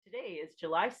Today is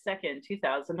July 2nd,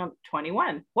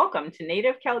 2021. Welcome to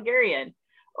Native Calgarian.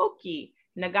 Oki,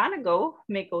 Naganago,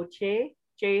 Mekoche,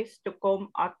 J. Stokom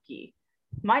Aki.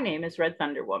 My name is Red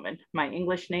Thunder Woman. My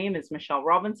English name is Michelle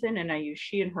Robinson, and I use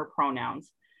she and her pronouns.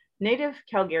 Native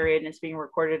Calgarian is being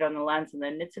recorded on the lands of the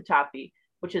Niitsitapi,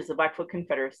 which is the Blackfoot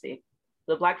Confederacy.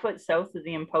 The Blackfoot south of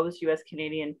the imposed US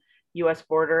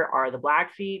border are the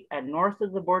Blackfeet, and north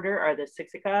of the border are the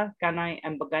Siksika, Kainai,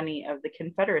 and Piikani of the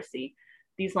Confederacy.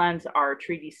 These lands are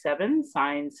Treaty 7,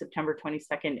 signed September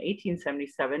 22nd,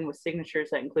 1877, with signatures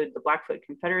that include the Blackfoot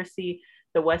Confederacy,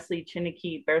 the Wesley,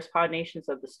 Chiniki, Bearspaw Nations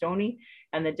of the Stoney,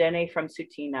 and the Dene from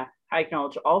Tsuut'ina. I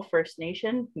acknowledge all First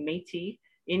Nation, Métis,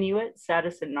 Inuit,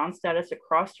 status, and non-status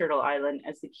across Turtle Island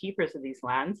as the keepers of these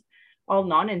lands. All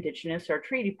non-Indigenous are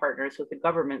treaty partners with the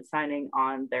government signing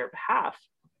on their behalf.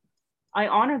 I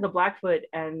honor the Blackfoot,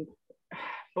 and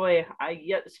boy,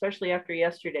 especially after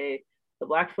yesterday, the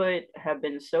Blackfoot have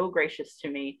been so gracious to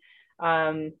me.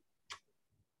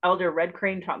 Elder Red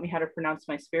Crane taught me how to pronounce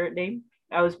my spirit name.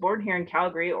 I was born here in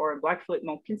Calgary, or in Blackfoot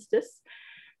Mohkinstsis,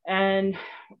 and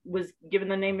was given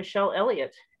the name Michelle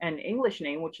Elliott, an English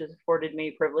name which has afforded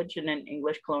me privilege in an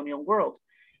English colonial world.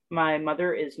 My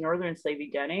mother is Northern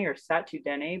Slavey Dene, or Satu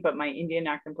Dene, but my Indian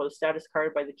Act Imposed status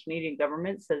card by the Canadian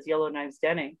government says Yellowknives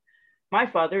Dene. My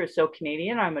father is so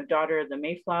Canadian. I'm a daughter of the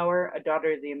Mayflower, a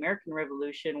daughter of the American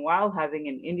Revolution, while having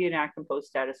an Indian Act Imposed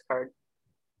status card.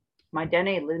 My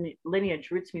Dene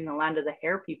lineage roots me in the land of the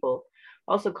Hare people,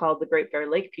 also called the Great Bear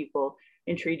Lake people,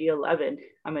 in Treaty 11.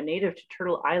 I'm a native to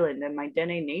Turtle Island, and my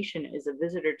Dene nation is a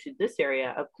visitor to this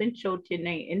area of Plincho Tine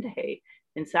Indahe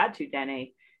in Satu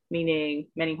Dene, meaning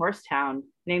Many Horse Town,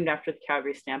 named after the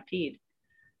Calgary Stampede.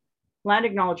 Land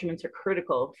acknowledgements are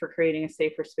critical for creating a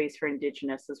safer space for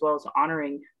Indigenous, as well as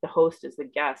honoring the host as the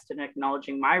guest and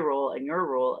acknowledging my role and your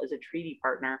role as a treaty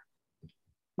partner.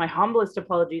 My humblest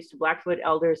apologies to Blackfoot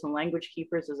elders and language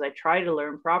keepers as I try to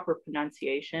learn proper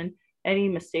pronunciation. Any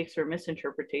mistakes or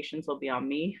misinterpretations will be on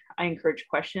me. I encourage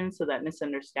questions so that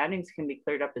misunderstandings can be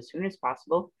cleared up as soon as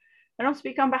possible. I don't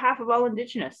speak on behalf of all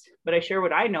Indigenous, but I share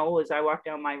what I know as I walk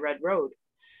down my red road.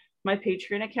 My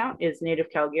Patreon account is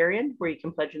Native Calgarian, where you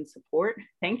can pledge and support.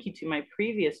 Thank you to my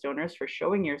previous donors for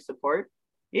showing your support.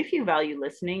 If you value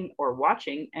listening or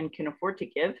watching and can afford to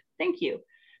give, thank you.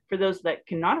 For those that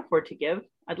cannot afford to give,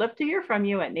 I'd love to hear from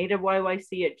you at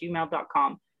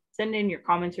nativeyyc@gmail.com. Send in your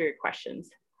comments or your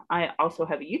questions. I also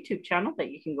have a YouTube channel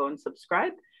that you can go and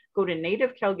subscribe. Go to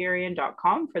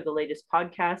nativecalgarian.com for the latest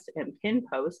podcast and pin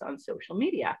posts on social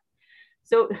media.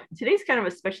 So today's kind of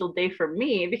a special day for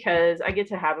me because I get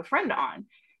to have a friend on.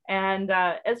 And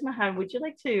Esmahan, would you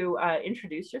like to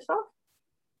introduce yourself?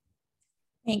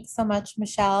 Thanks so much,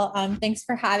 Michelle. Thanks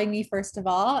for having me, first of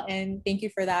all, and thank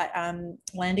you for that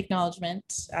land acknowledgement.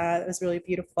 It was really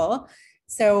beautiful.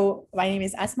 So my name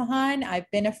is Esmahan. I've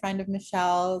been a friend of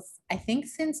Michelle's, I think,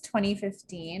 since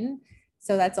 2015.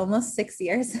 So that's almost 6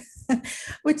 years,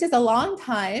 which is a long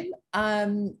time.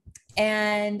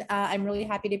 And I'm really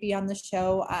happy to be on the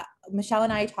show. Michelle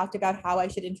and I talked about how I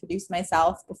should introduce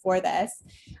myself before this.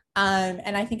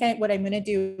 And I think what I'm going to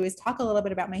do is talk a little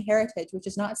bit about my heritage, which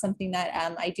is not something that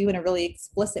I do in a really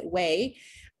explicit way.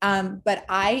 But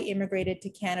I immigrated to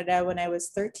Canada when I was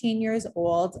 13 years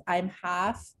old. I'm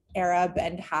half Arab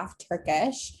and half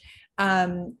Turkish.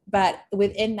 But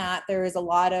within that, there is a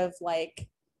lot of like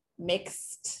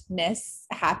mixedness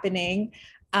happening.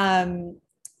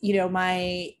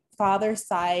 My father's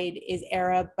side is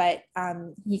Arab, but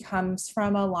he comes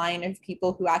from a line of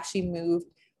people who actually moved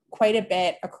quite a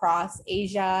bit across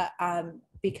Asia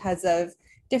because of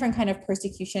different kind of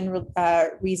persecution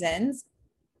reasons.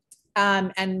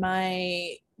 And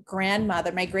my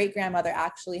great-grandmother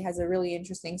actually has a really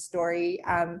interesting story.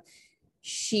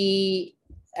 She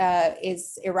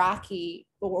is Iraqi,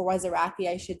 or was Iraqi,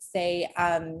 I should say,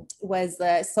 was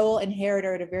the sole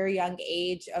inheritor at a very young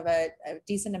age of a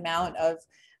decent amount of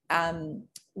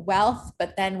wealth,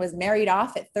 but then was married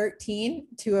off at 13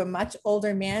 to a much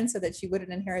older man so that she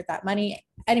wouldn't inherit that money.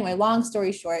 Anyway, long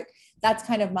story short, that's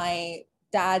kind of my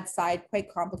dad's side, quite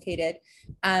complicated.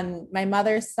 My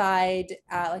mother's side,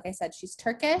 like I said, she's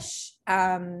Turkish.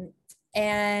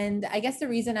 And I guess the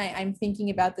reason I'm thinking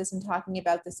about this and talking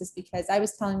about this is because I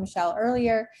was telling Michelle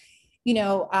earlier,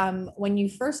 when you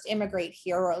first immigrate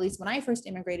here, or at least when I first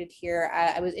immigrated here,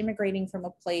 I was immigrating from a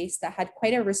place that had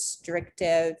quite a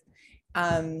restrictive,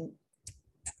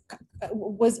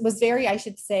 was very, I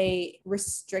should say,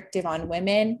 restrictive on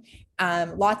women,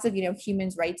 lots of, human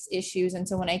rights issues. And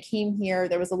so when I came here,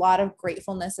 there was a lot of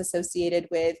gratefulness associated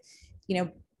with,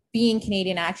 being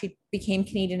Canadian. I actually became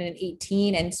Canadian at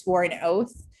 18 and swore an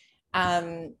oath.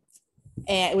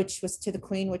 and which was to the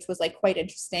Queen, which was like quite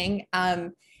interesting.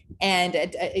 And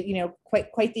you know,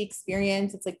 quite the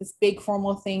experience. It's like this big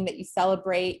formal thing that you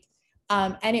celebrate.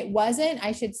 And it wasn't,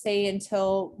 I should say,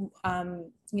 until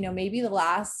you know, maybe the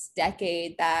last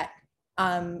decade that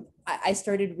I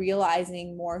started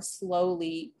realizing more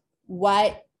slowly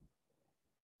what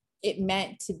it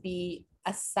meant to be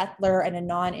a settler and a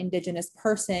non-Indigenous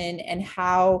person, and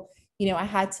how, you know, I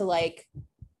had to like,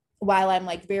 while I'm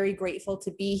like very grateful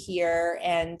to be here,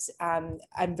 and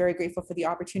I'm very grateful for the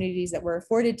opportunities that were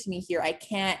afforded to me here, I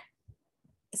can't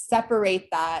separate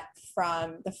that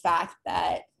from the fact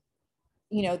that,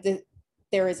 you know,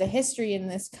 there is a history in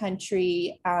this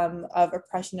country of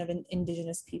oppression of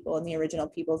Indigenous people and the original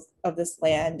peoples of this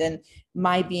land. And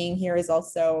my being here is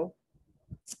also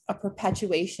a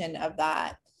perpetuation of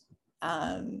that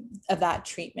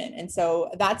treatment. And so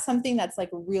that's something that's like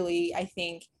really, I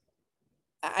think,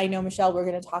 I know, Michelle, we're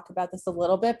going to talk about this a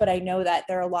little bit, but I know that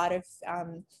there are a lot of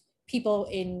people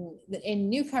in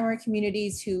newcomer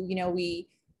communities who, you know, we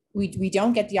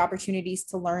don't get the opportunities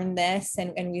to learn this,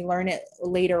 and we learn it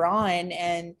later on.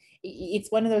 And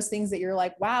it's one of those things that you're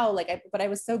like, wow, like, but I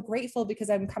was so grateful because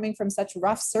I'm coming from such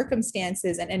rough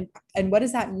circumstances. And what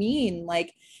does that mean?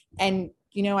 Like, and,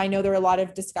 you know, I know there are a lot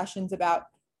of discussions about,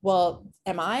 well,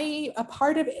 am I a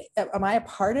part of it? Am I a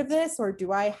part of this, or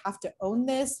do I have to own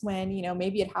this when, you know,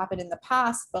 maybe it happened in the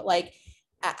past? But like,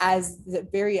 as the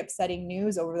very upsetting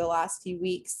news over the last few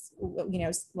weeks, you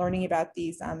know, learning about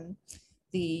these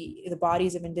the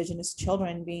bodies of Indigenous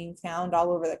children being found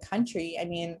all over the country. I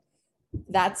mean,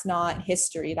 that's not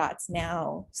history, that's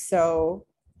now. So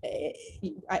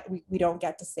we don't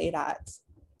get to say that.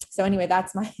 So anyway,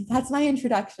 that's my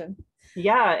introduction.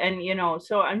 Yeah. And, you know,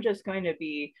 so I'm just going to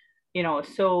be, you know,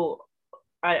 so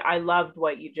I loved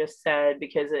what you just said,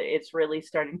 because it's really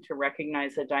starting to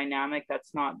recognize a dynamic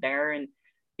that's not there. And,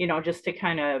 you know, just to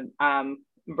kind of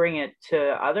bring it to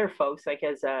other folks, like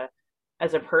as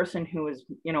a person who was,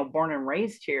 you know, born and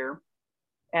raised here,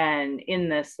 and in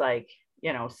this, like,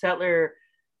 you know, settler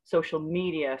social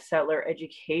media, settler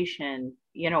education,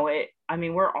 you know, I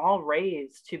mean, we're all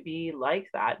raised to be like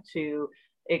that, to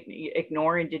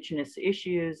ignore Indigenous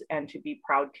issues and to be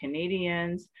proud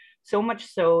Canadians. So much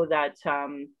so that,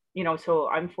 you know, so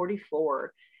I'm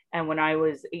 44. And when I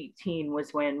was 18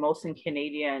 was when Molson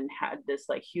Canadian had this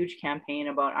like huge campaign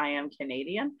about I am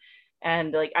Canadian.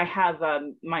 And like, I have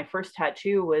my first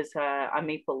tattoo was a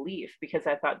maple leaf, because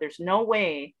I thought there's no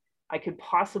way I could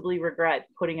possibly regret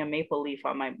putting a maple leaf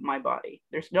on my body.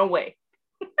 There's no way.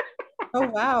 Oh,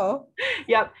 wow.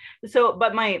 Yep. So,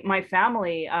 but my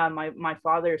family, my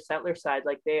father's settler side,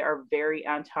 like they are very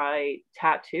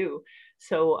anti-tattoo.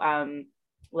 So,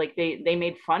 like they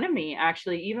made fun of me.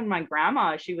 Actually, even my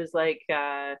grandma, she was like,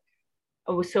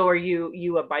 "Oh, so are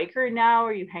you a biker now?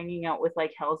 Are you hanging out with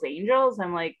like Hell's Angels?"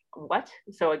 I'm like, "What?"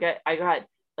 So I got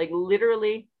like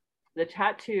literally the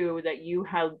tattoo that you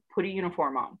have put a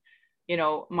uniform on. You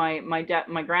know, my dad,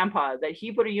 my grandpa, that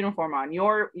he put a uniform on.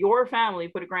 Your family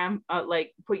put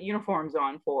like put uniforms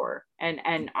on for,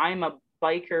 and I'm a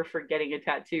biker for getting a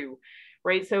tattoo,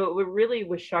 right? So it really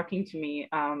was shocking to me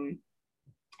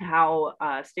how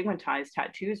stigmatized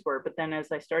tattoos were. But then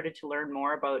as I started to learn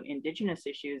more about Indigenous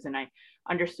issues, and I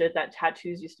understood that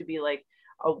tattoos used to be like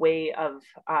a way of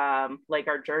like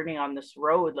our journey on this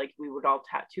road, like we would all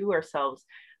tattoo ourselves,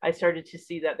 I started to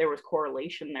see that there was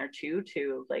correlation there too,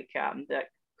 to like the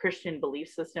Christian belief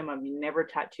system of you never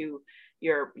tattoo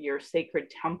your sacred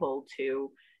temple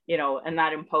to, you know, and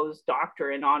that imposed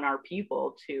doctrine on our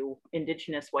people to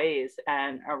Indigenous ways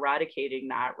and eradicating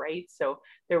that, right? So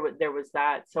there was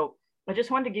that. So I just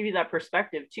wanted to give you that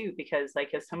perspective too, because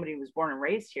like as somebody who was born and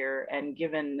raised here and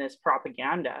given this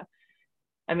propaganda,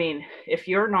 I mean, if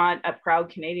you're not a proud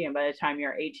Canadian by the time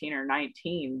you're 18 or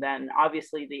 19, then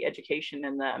obviously the education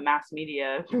and the mass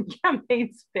media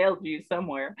campaigns failed you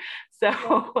somewhere. So,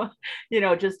 yeah. You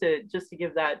know, just to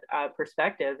give that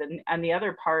perspective. And the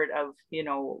other part of, you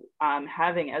know,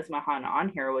 having Esmahan on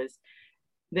here was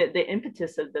the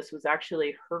impetus of this was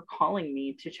actually her calling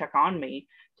me to check on me,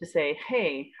 to say,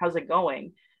 hey, how's it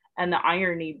going? And the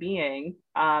irony being,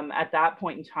 at that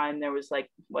point in time, there was like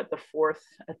the fourth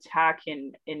attack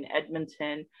in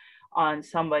Edmonton on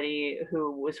somebody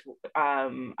who was,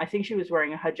 I think she was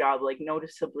wearing a hijab, like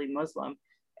noticeably Muslim,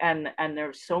 and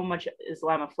there's so much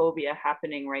Islamophobia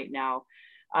happening right now.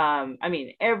 I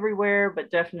mean, everywhere, but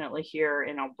definitely here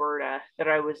in Alberta, that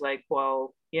I was like,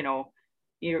 well, you know,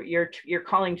 you're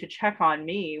calling to check on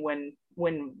me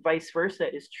when vice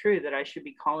versa is true, that I should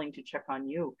be calling to check on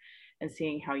you and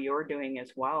seeing how you're doing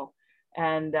as well.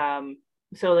 And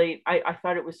so I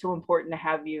thought it was so important to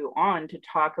have you on to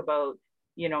talk about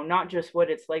not just what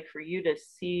it's like for you to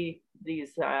see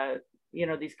these,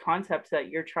 these concepts that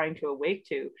you're trying to awake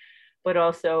to, but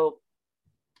also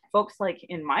folks like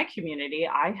in my community,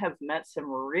 I have met some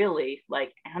really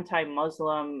like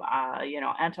anti-Muslim,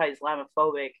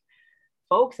 anti-Islamophobic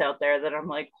folks out there that I'm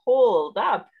like, hold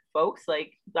up, folks,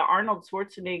 like the Arnold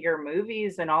Schwarzenegger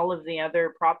movies and all of the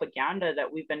other propaganda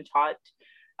that we've been taught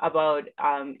about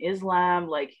Islam,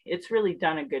 like it's really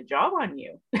done a good job on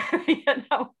you,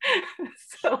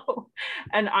 So,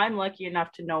 and I'm lucky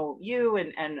enough to know you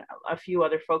and a few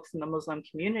other folks in the Muslim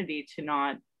community to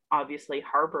not obviously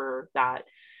harbor that.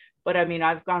 But I mean,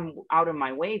 I've gone out of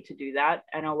my way to do that.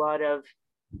 And a lot of,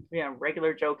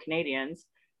 regular Joe Canadians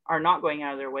are not going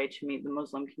out of their way to meet the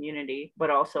Muslim community, but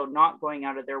also not going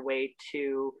out of their way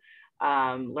to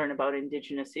learn about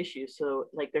Indigenous issues. So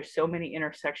like there's so many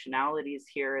intersectionalities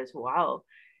here as well.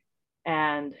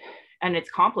 And it's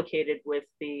complicated with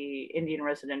the Indian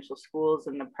residential schools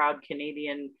and the proud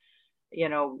Canadian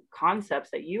concepts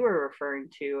that you were referring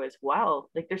to as well.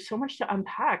 Like there's so much to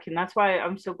unpack, and that's why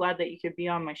I'm so glad that you could be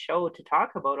on my show to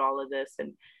talk about all of this.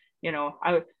 And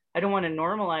I don't want to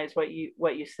normalize what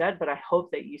you said, but I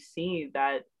hope that you see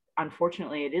that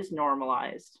unfortunately it is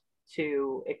normalized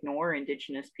to ignore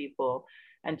Indigenous people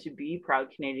and to be proud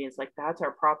Canadians. Like that's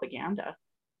our propaganda.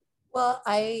 Well,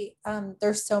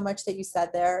 there's so much that you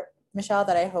said there, Michelle,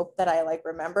 that I hope that I like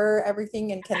remember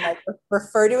everything and can like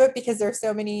refer to it, because there's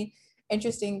so many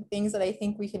interesting things that I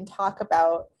think we can talk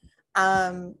about.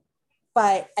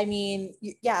 But I mean,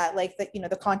 yeah, like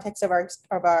the context of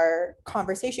our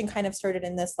conversation kind of started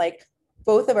in this, like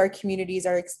both of our communities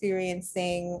are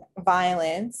experiencing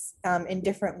violence in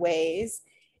different ways.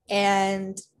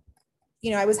 And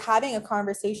I was having a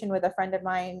conversation with a friend of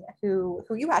mine who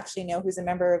you actually know, who's a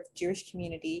member of the Jewish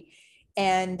community.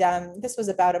 And this was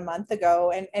about a month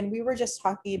ago. And we were just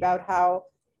talking about how,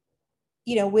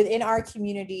 within our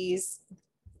communities,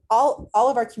 all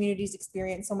of our communities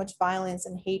experience so much violence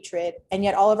and hatred. And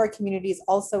yet all of our communities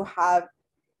also have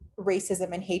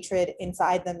racism and hatred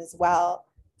inside them as well.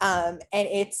 And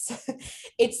it's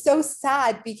so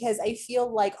sad, because I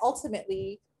feel like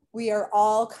ultimately we are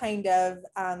all kind of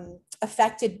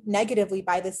affected negatively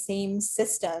by the same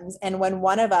systems. And when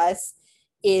one of us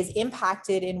is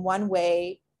impacted in one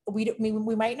way, we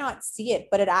might not see it,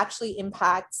 but it actually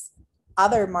impacts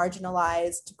other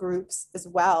marginalized groups as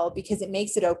well, because it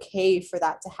makes it okay for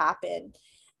that to happen.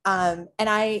 And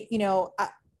I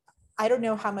don't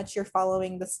know how much you're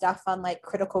following the stuff on like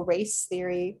critical race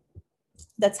theory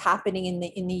that's happening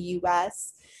in the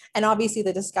US, and obviously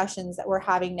the discussions that we're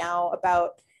having now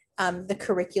about the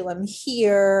curriculum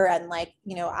here, and like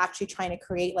actually trying to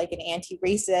create like an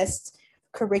anti-racist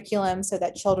curriculum so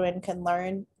that children can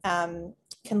learn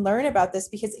about this.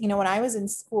 Because when I was in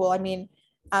school, I mean,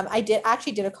 I did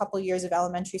a couple of years of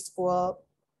elementary school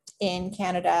in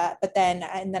Canada, but then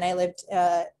I lived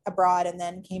abroad and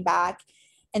then came back.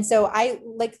 And so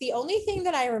the only thing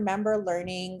that I remember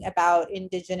learning about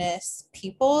Indigenous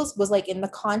peoples was like in the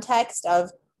context of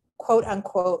quote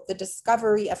unquote the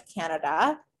discovery of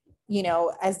Canada,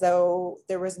 as though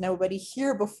there was nobody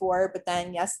here before, but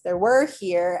then yes, there were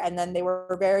here. And then they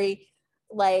were very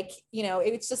like,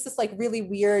 it was just this like really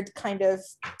weird kind of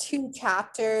 2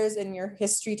 chapters in your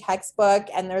history textbook.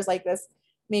 And there's like this,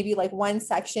 maybe like one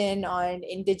section on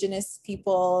Indigenous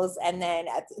peoples. And then,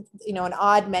 an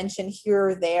odd mention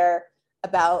here or there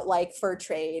about like fur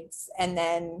trades. And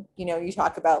then, you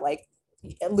talk about like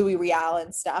Louis Riel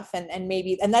and stuff.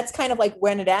 And that's kind of like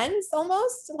when it ends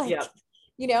almost like,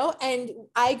 yeah. And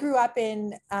I grew up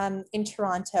in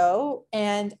Toronto,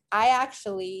 and I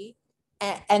actually,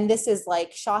 and this is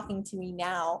like shocking to me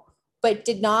now, but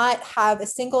did not have a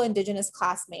single Indigenous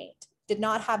classmate, did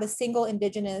not have a single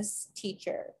Indigenous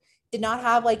teacher, did not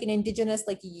have like an Indigenous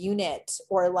like unit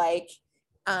or like,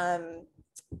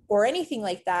 or anything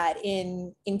like that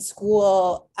in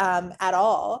school at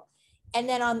all. And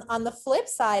then on the flip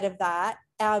side of that,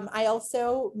 I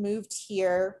also moved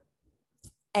here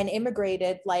and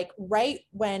immigrated like right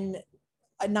when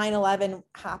 9/11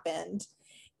 happened.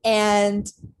 And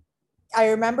I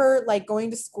remember like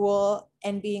going to school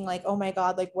and being like, oh my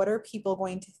God, like what are people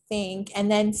going to think? And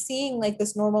then seeing like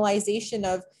this normalization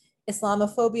of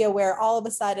Islamophobia, where all of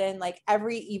a sudden like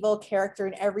every evil character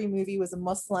in every movie was a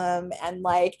Muslim, and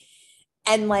like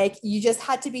you just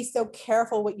had to be so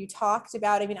careful what you talked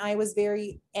about. I mean, I was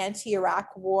very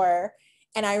anti-Iraq war,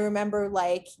 and I remember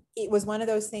like it was one of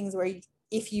those things where it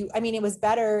was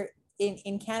better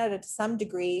in Canada to some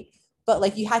degree, but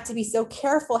like you had to be so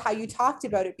careful how you talked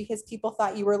about it, because people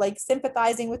thought you were like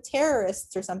sympathizing with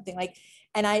terrorists or something like.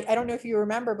 And I don't know if you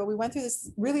remember, but we went through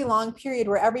this really long period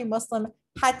where every Muslim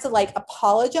had to like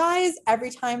apologize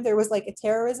every time there was like a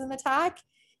terrorism attack,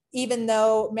 even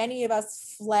though many of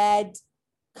us fled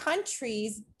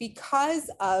countries because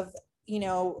of, you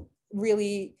know,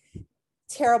 really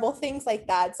terrible things like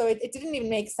that. So it didn't even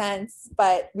make sense,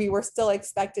 but we were still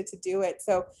expected to do it.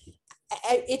 So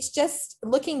it's just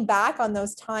looking back on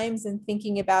those times and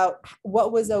thinking about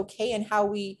what was okay and how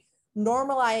we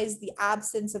normalized the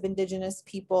absence of Indigenous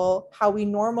people, how we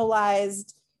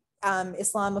normalized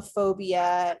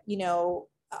Islamophobia, you know,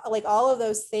 like all of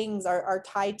those things are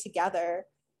tied together.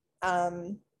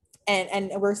 And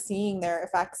we're seeing their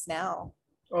effects now.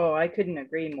 Oh, I couldn't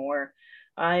agree more.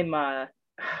 I'm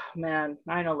man,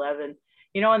 9/11.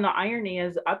 You know, and the irony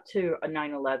is up to a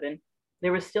 9/11,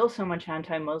 there was still so much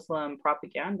anti-Muslim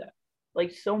propaganda,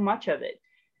 like so much of it.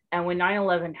 And when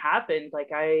 9/11 happened,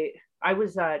 like I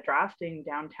was drafting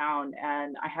downtown,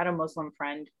 and I had a Muslim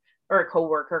friend, or a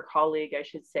coworker, colleague, I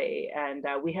should say, and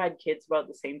we had kids about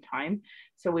the same time.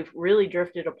 So we've really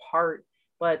drifted apart.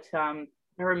 But I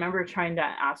remember trying to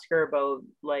ask her about,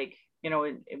 like, you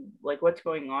know, like what's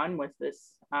going on with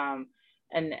this,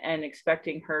 and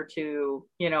expecting her to,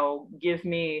 you know, give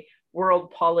me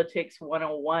world politics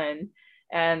 101.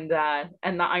 And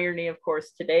the irony, of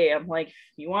course, today, I'm like, if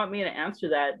you want me to answer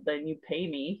that, then you pay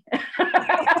me.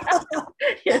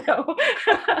 You know,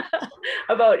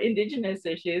 about Indigenous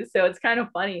issues. So it's kind of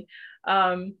funny,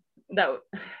 that,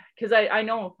 because I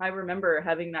know I remember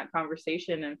having that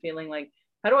conversation and feeling like,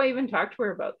 how do I even talk to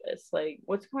her about this? Like,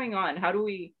 what's going on? How do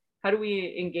we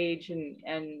engage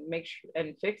and make sure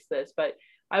and fix this? But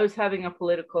I was having a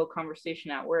political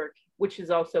conversation at work, which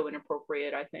is also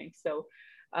inappropriate, I think. So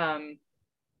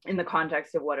in the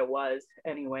context of what it was.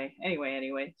 Anyway,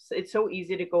 so it's so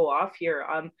easy to go off here.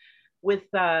 With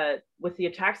the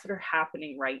attacks that are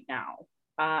happening right now,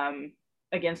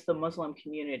 against the Muslim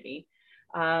community,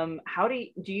 how do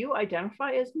you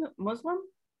identify as Muslim?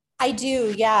 I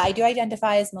do. Yeah, I do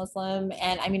identify as Muslim.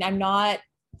 And I mean, I'm not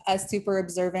a super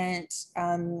observant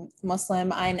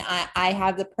Muslim. I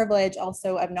have the privilege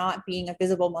also of not being a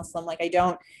visible Muslim. Like I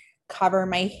don't cover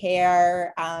my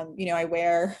hair. You know, I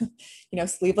wear, you know,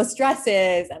 sleeveless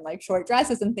dresses and like short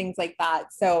dresses and things like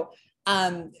that. So,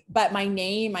 but my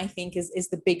name, I think, is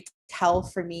the big tell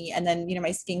for me. And then, you know,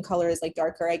 my skin color is like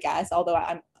darker, I guess, although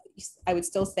I would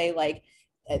still say like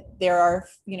there are,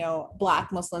 you know,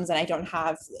 Black Muslims, and I don't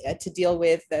have to deal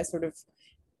with the sort of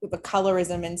the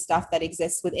colorism and stuff that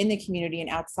exists within the community and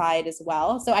outside as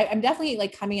well. So I'm definitely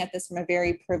like coming at this from a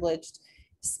very privileged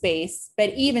space. But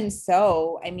even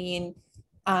so, I mean,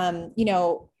 you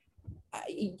know,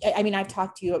 I mean, I've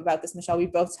talked to you about this, Michelle. We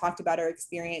both talked about our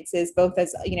experiences, both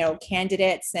as, you know,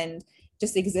 candidates and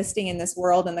just existing in this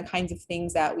world and the kinds of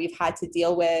things that we've had to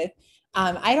deal with.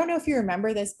 I don't know if you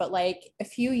remember this, but like a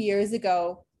few years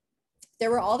ago, there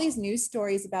were all these news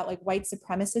stories about like white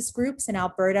supremacist groups in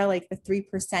Alberta, like the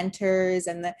 3%ers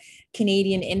and the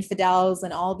Canadian infidels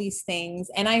and all these things.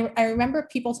 And I remember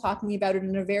people talking about it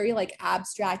in a very like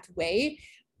abstract way,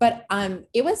 but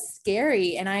it was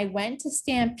scary. And I went to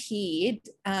Stampede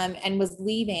and was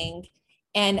leaving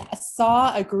and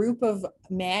saw a group of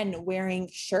men wearing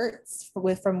shirts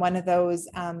from one of those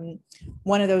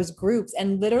groups,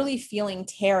 and literally feeling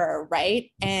terror, right?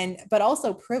 And but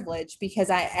also privilege, because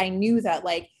I knew that,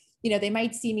 like, you know, they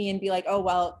might see me and be like, oh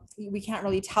well, we can't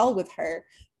really tell with her.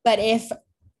 But if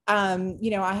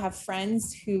you know, I have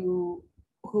friends who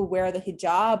wear the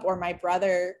hijab, or my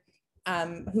brother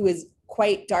who is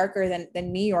quite darker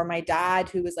than me, or my dad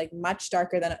who is like much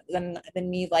darker than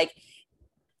me, like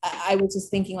I was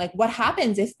just thinking, like, what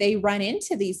happens if they run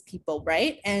into these people,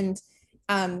 right? And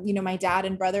you know, my dad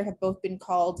and brother have both been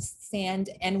called sand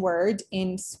N-word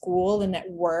in school and at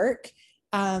work.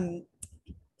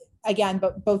 Again,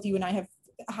 but both you and I have,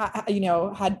 you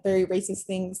know, had very racist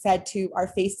things said to our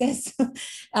faces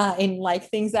in like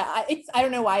things that I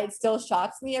don't know why it still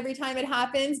shocks me every time it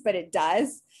happens, but it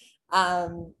does.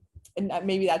 And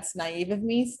maybe that's naive of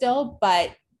me still,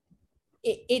 but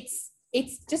it's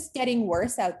just getting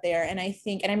worse out there. And I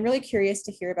think, and I'm really curious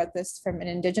to hear about this from an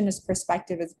Indigenous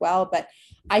perspective as well, but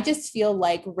I just feel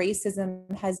like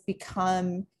racism has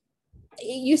become, it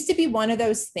used to be one of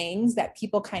those things that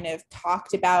people kind of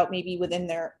talked about maybe within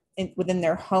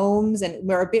their homes and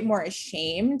were a bit more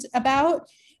ashamed about,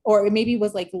 or it maybe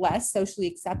was like less socially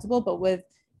acceptable. But with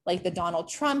like the Donald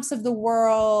Trumps of the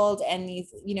world and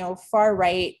these, you know, far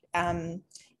right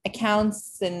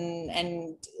accounts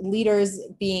and leaders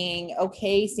being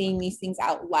okay saying these things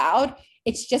out loud,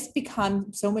 it's just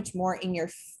become so much more in your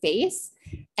face.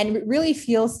 And it really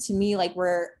feels to me like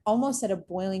we're almost at a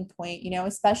boiling point, you know,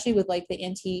 especially with like the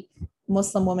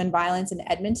Muslim woman violence in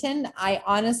Edmonton, I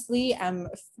honestly am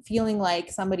feeling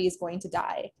like somebody is going to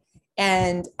die.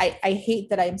 And I hate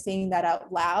that I'm saying that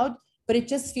out loud, but it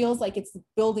just feels like it's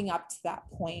building up to that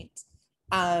point.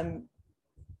 I'm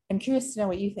curious to know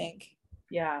what you think.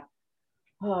 Yeah.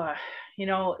 Oh, you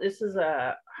know, this is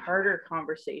a harder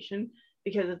conversation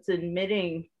because it's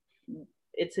admitting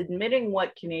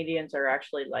what Canadians are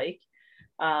actually like.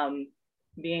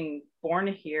 Being born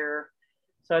here,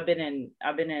 so I've been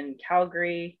in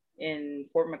Calgary, in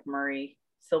Fort McMurray,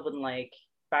 Sylvan Lake,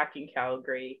 back in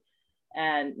Calgary,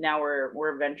 and now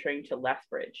we're venturing to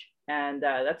Lethbridge, and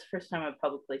that's the first time I've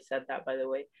publicly said that, by the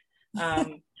way.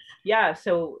 Yeah.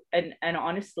 So and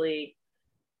honestly,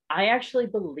 I actually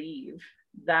believe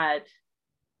that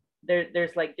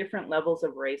there's like different levels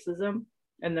of racism,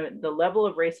 and the level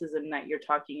of racism that you're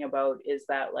talking about is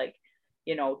that, like,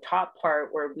 you know, top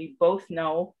part where we both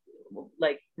know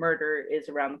like murder is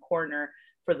around the corner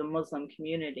for the Muslim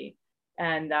community.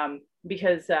 And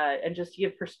because and just to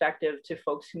give perspective to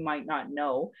folks who might not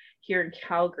know, here in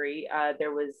Calgary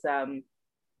there was I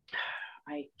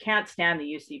can't stand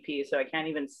the UCP, so I can't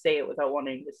even say it without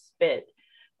wanting to spit,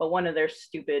 but one of their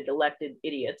stupid elected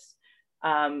idiots,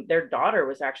 their daughter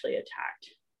was actually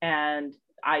attacked, and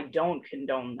I don't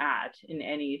condone that in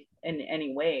any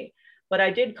way. But I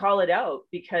did call it out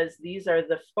because these are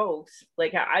the folks.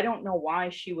 Like, I don't know why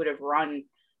she would have run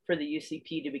for the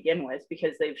UCP to begin with,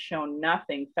 because they've shown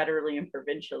nothing federally and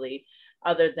provincially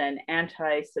other than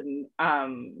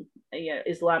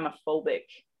Islamophobic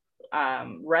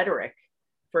rhetoric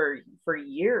for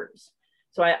years.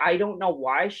 So I don't know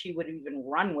why she would even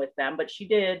run with them, but she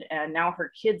did, and now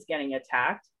her kid's getting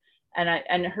attacked,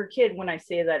 and her kid, when I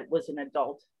say that, was an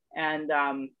adult, and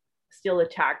still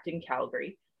attacked in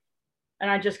Calgary. And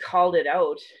I just called it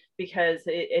out because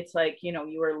it's like, you know,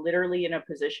 you are literally in a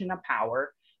position of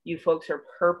power. You folks are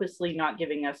purposely not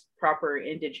giving us proper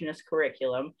Indigenous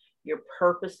curriculum. You're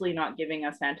purposely not giving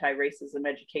us anti-racism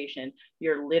education.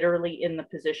 You're literally in the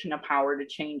position of power to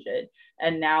change it.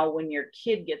 And now when your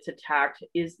kid gets attacked,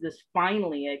 is this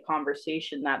finally a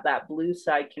conversation that blue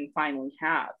side can finally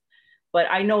have? But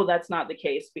I know that's not the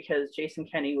case, because Jason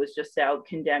Kenney was just out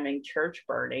condemning church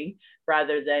burning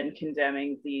rather than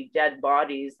condemning the dead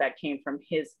bodies that came from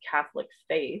his Catholic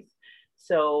faith.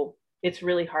 So it's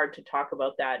really hard to talk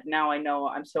about that. Now I know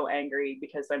I'm so angry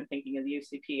because I'm thinking of the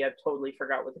UCP. I've totally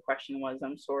forgot what the question was.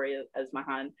 I'm sorry, as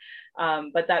Mahan.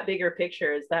 But that bigger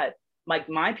picture is that, like,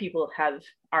 my people have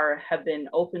been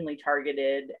openly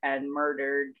targeted and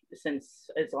murdered since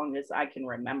as long as I can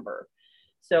remember.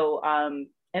 So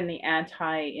and the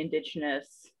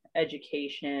anti-Indigenous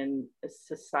education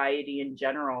society in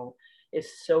general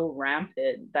is so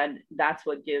rampant that that's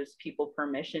what gives people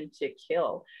permission to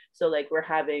kill. So like, we're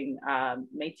having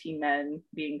Métis men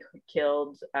being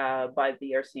killed by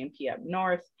the RCMP up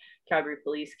north. Calgary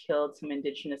police killed some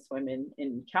Indigenous women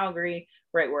in Calgary,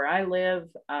 right where I live.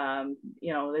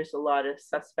 You know, there's a lot of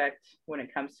suspect when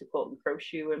it comes to Colton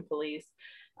Crowshoe and police.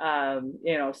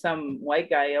 You know, some white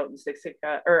guy out in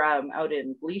Siksika, or out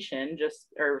in Gleason,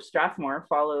 or Strathmore,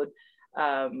 followed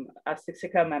a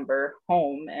Siksika member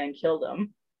home and killed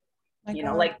him. You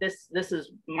know, like, this is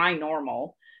my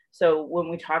normal. So when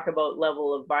we talk about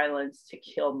level of violence to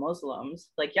kill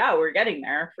Muslims, like, yeah, we're getting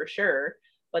there for sure.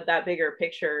 But that bigger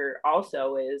picture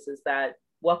also is that,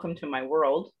 welcome to my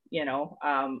world. You know,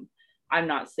 I'm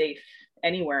not safe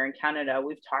anywhere in Canada.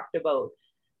 We've talked about,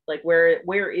 like,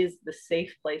 where is the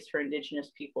safe place for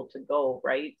Indigenous people to go,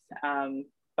 right?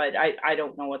 But I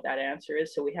don't know what that answer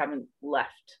is, so we haven't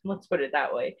left. Let's put it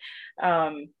that way.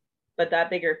 But that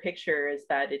bigger picture is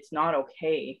that it's not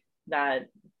okay that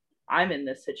I'm in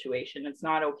this situation. It's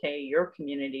not okay your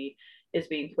community is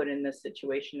being put in this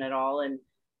situation at all. And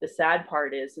the sad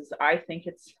part is I think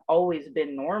it's always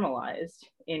been normalized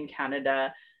in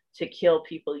Canada to kill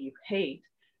people you hate.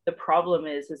 The problem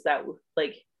is that,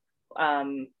 like,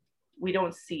 we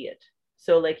don't see it.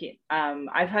 So like,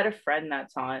 I've had a friend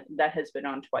that has been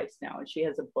on twice now, and she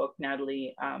has a book,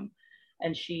 Natalie,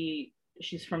 and she's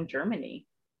from Germany,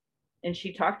 and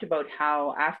she talked about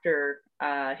how after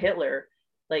Hitler,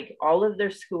 like, all of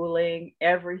their schooling,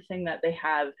 everything that they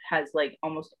have has like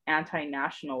almost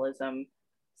anti-nationalism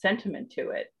sentiment to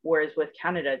it, whereas with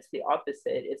Canada it's the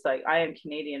opposite. It's like, I am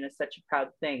Canadian is such a proud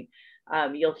thing.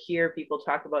 You'll hear people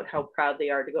talk about how proud they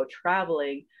are to go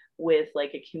traveling with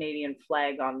like a Canadian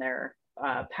flag on their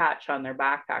patch on their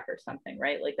backpack or something,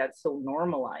 right? Like, that's so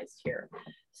normalized here.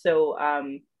 So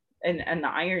and the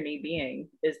irony being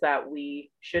is that we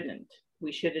shouldn't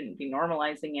be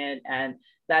normalizing it, and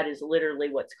that is literally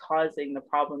what's causing the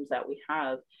problems that we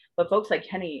have. But folks like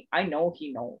Kenny, I know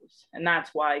he knows. And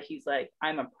that's why he's like,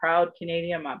 I'm a proud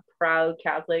Canadian, I'm a proud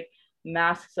Catholic,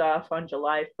 masks off on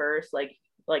July 1st.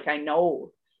 Like I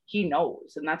know he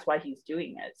knows, and that's why he's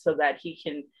doing it, so that he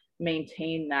can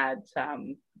maintain that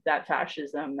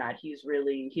fascism that he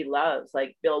loves.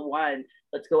 Like Bill 1,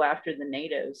 let's go after the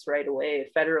natives right away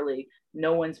federally.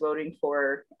 No one's voting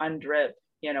for UNDRIP,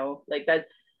 like that.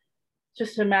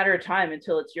 Just a matter of time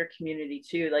until it's your community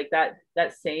too. Like that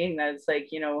saying that it's like,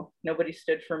 nobody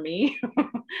stood for me.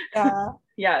 Yeah.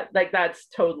 Yeah, like that's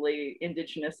totally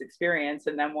Indigenous experience.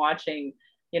 And then watching,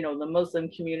 the Muslim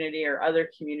community or other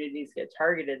communities get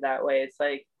targeted that way, it's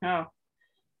like, oh,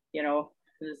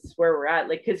 this is where we're at.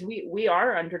 Like, because we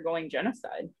are undergoing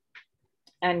genocide,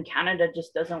 and Canada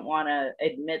just doesn't want to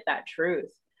admit that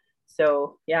truth.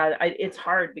 So yeah, it's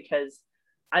hard because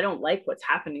I don't like what's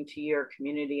happening to your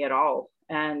community at all.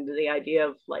 And the idea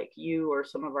of like you or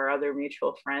some of our other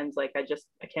mutual friends, like I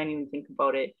can't even think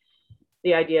about it.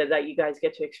 The idea that you guys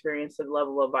get to experience the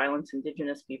level of violence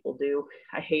Indigenous people do,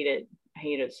 I hate it. I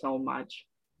hate it so much.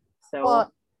 So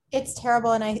Well, it's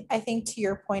terrible. And I think to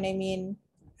your point, I mean,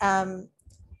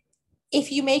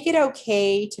 if you make it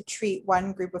okay to treat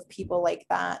one group of people like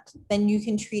that, then you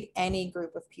can treat any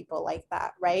group of people like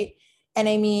that, right? And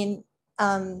I mean,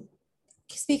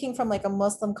 speaking from like a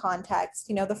Muslim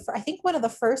context, I think one of the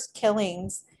first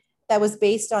killings that was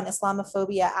based on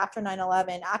Islamophobia after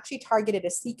 9/11 actually targeted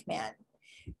a Sikh man,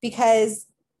 because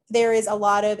there is a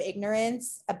lot of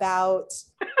ignorance about,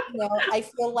 I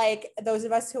feel like those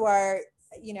of us who are,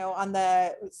 on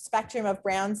the spectrum of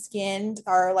brown skinned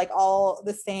are like all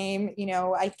the same.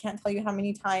 I can't tell you how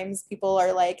many times people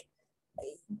are like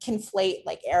conflate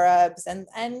like Arabs and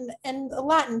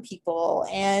Latin people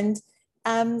and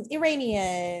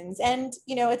Iranians, and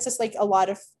it's just like a lot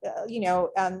of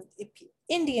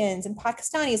Indians and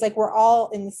Pakistanis, like we're all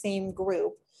in the same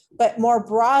group. But more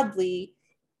broadly,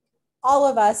 all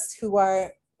of us who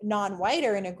are non-white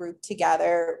are in a group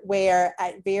together, where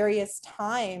at various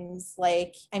times,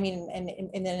 like, I mean,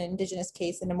 in an Indigenous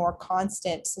case, in a more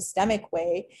constant systemic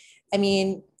way, I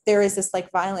mean, there is this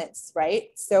like violence, right?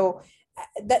 So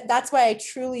that's why I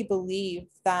truly believe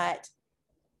that,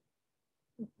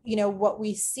 what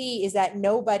we see is that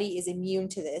nobody is immune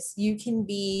to this. You can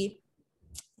be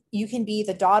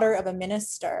the daughter of a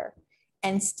minister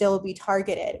and still be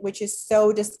targeted, which is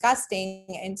so disgusting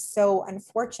and so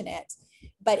unfortunate.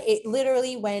 But it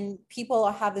literally, when people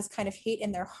have this kind of hate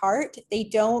in their heart, they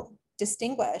don't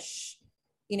distinguish.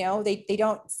 They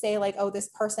don't say like, oh, this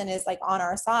person is like on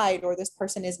our side, or this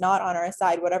person is not on our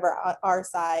side, whatever our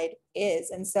side is.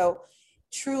 And so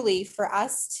truly, for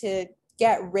us to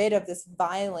get rid of this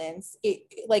violence,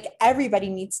 like everybody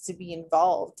needs to be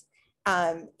involved.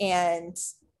 And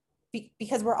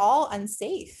because we're all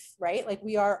unsafe, right? Like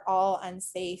we are all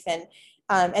unsafe. And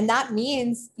that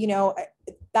means,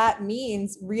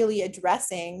 really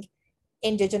addressing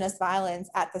Indigenous violence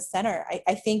at the center.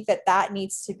 I think that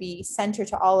needs to be center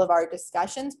to all of our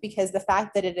discussions, because the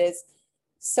fact that it is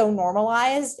so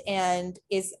normalized and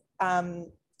is, I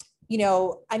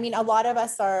mean, a lot of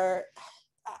us are,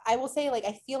 I will say, like,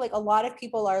 I feel like a lot of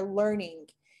people are learning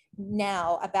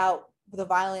now about the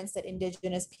violence that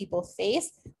Indigenous people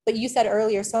face. But you said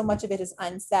earlier, so much of it is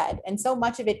unsaid, and so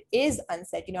much of it is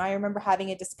unsaid. I remember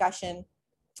having a discussion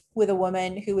with a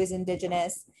woman who is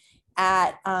Indigenous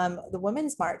at the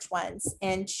Women's March once,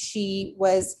 and she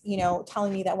was,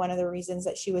 telling me that one of the reasons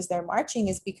that she was there marching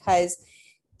is because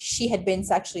she had been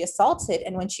sexually assaulted,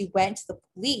 and when she went to the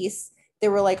police, they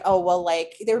were like, oh, well,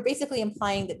 like, they were basically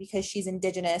implying that because she's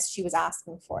Indigenous, she was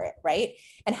asking for it, right?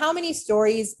 And how many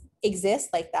stories exist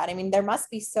like that? I mean, there must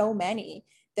be so many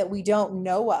that we don't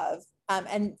know of.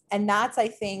 And that's, I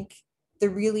think,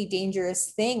 the really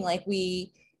dangerous thing. Like,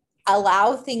 we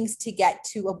allow things to get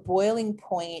to a boiling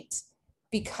point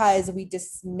because we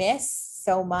dismiss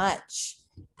so much.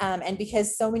 And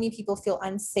because so many people feel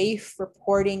unsafe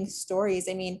reporting stories.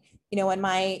 I mean, when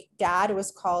my dad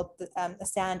was called a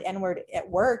sand N-word at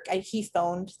work, he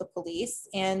phoned the police,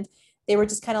 and they were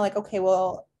just kind of like, okay,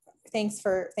 well, thanks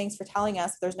for telling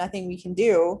us. There's nothing we can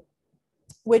do,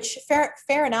 which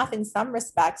fair enough in some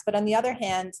respects. But on the other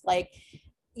hand, like,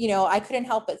 I couldn't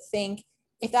help but think,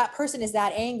 if that person is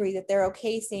that angry that they're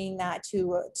okay saying that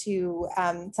to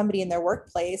somebody in their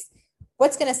workplace,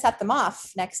 what's going to set them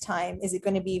off next time? Is it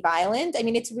going to be violent? I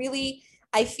mean, it's really,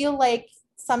 I feel like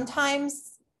sometimes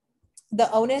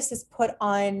the onus is put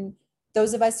on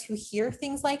those of us who hear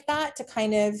things like that to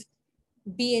kind of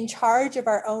be in charge of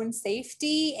our own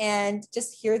safety and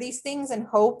just hear these things and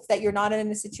hope that you're not in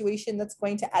a situation that's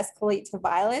going to escalate to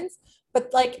violence.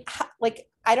 But like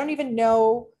I don't even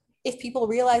know if people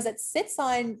realize that sits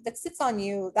on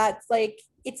you. That's like,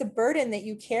 it's a burden that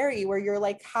you carry where you're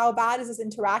like, how bad is this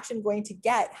interaction going to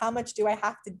get? How much do I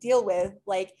have to deal with?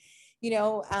 Like,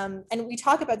 and we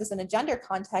talk about this in a gender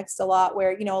context a lot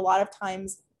where, a lot of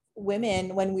times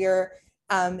women, when we're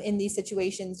in these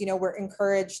situations, we're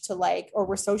encouraged to like, or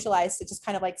we're socialized to just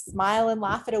kind of like smile and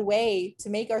laugh it away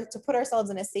to put ourselves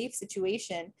in a safe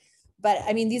situation. But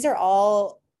I mean, these are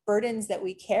all burdens that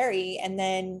we carry. And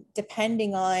then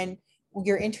depending on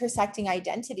your intersecting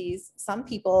identities, some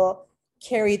people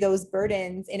carry those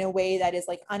burdens in a way that is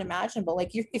like unimaginable.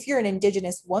 Like if you're an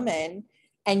Indigenous woman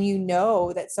and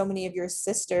that so many of your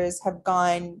sisters have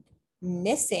gone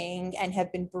missing and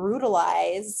have been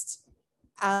brutalized,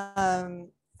 I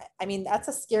mean, that's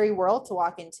a scary world to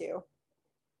walk into.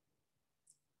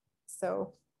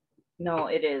 So. No,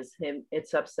 it is.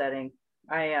 It's upsetting.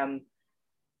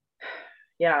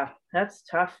 Yeah, that's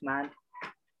tough, man.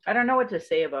 I don't know what to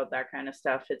say about that kind of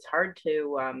stuff. It's hard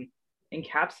to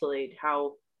encapsulate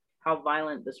how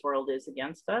violent this world is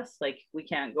against us. Like, we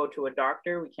can't go to a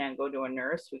doctor, we can't go to a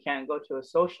nurse, we can't go to a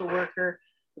social worker,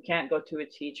 we can't go to a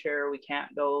teacher, we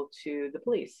can't go to the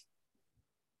police.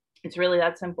 It's really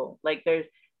that simple. Like,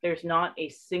 there's not a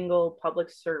single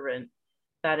public servant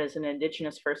that is an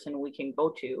Indigenous person we can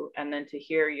go to. And then to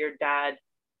hear your dad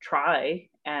try,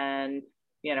 and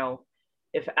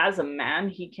if as a man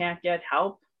he can't get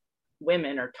help,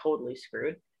 women are totally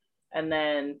screwed. And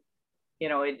then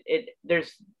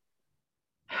there's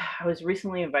I was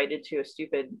recently invited to a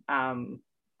stupid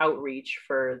outreach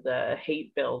for the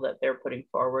hate bill that they're putting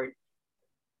forward,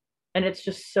 and it's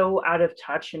just so out of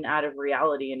touch and out of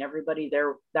reality. And everybody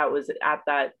there that was at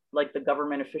that, like the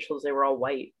government officials, they were all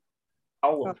white,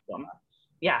 all of them.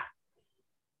 Yeah.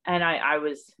 And I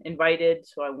was invited,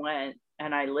 so I went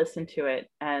and I listened to it,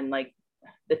 and like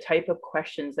the type of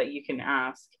questions that you can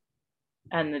ask,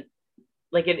 and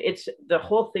it's the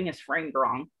whole thing is framed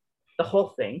wrong, the whole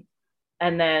thing.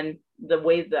 And then the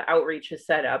way the outreach is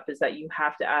set up is that you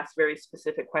have to ask very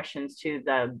specific questions to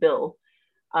the bill,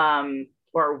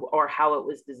 or how it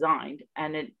was designed,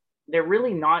 and they're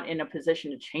really not in a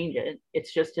position to change it.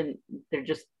 It's just they're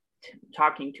just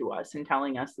talking to us and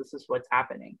telling us this is what's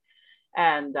happening.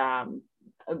 And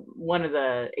one of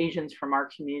the Asians from our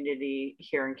community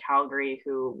here in Calgary,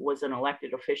 who was an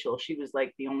elected official, she was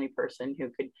like the only person who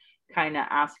could kind of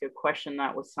ask a question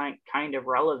that was kind of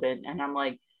relevant. And I'm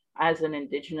like, as an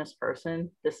Indigenous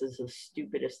person, this is the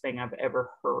stupidest thing I've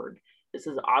ever heard. This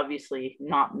is obviously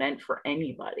not meant for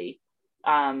anybody.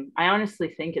 I honestly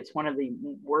think it's one of the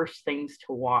worst things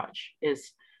to watch.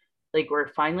 Is like, we're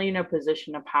finally in a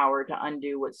position of power to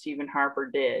undo what Stephen Harper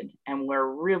did, and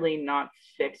we're really not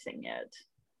fixing it.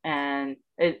 And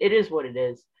it is what it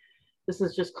is. This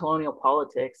is just colonial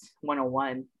politics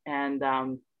 101.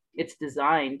 And it's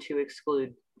designed to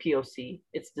exclude POC.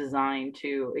 It's designed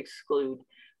to exclude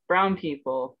brown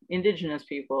people, Indigenous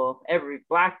people,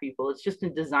 Black people. It's just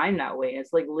designed that way.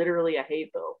 It's like literally a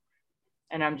hate bill.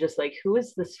 And I'm just like, who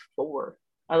is this for?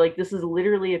 This is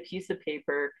literally a piece of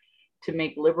paper to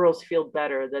make liberals feel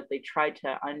better that they tried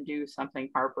to undo something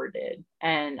Harper did.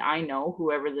 And I know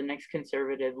whoever the next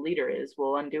conservative leader is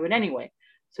will undo it anyway.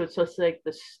 So it's just like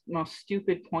the most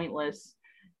stupid, pointless,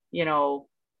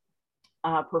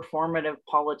 performative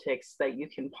politics that you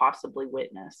can possibly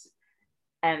witness.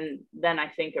 And then I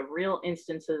think of real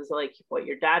instances like what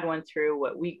your dad went through,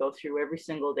 what we go through every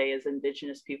single day as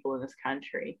Indigenous people in this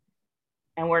country.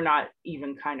 And we're not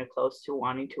even kind of close to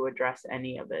wanting to address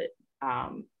any of it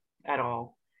at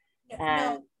all.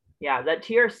 And yeah, that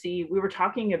TRC, we were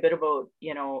talking a bit about,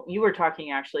 you were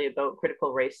talking actually about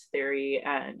critical race theory,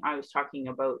 and I was talking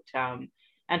about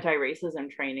anti-racism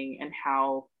training and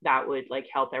how that would like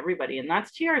help everybody. And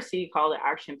that's TRC, called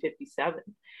Action 57,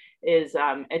 is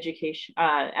education,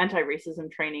 anti-racism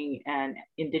training and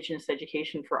Indigenous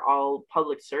education for all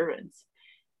public servants.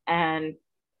 And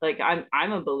like,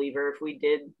 I'm a believer, if we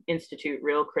did institute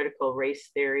real critical race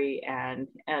theory and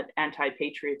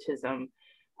anti-patriotism,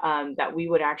 that we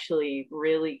would actually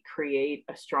really create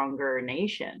a stronger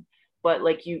nation. But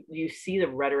like, you see the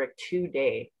rhetoric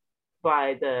today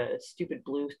by the stupid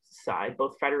blue side,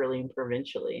 both federally and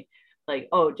provincially, like,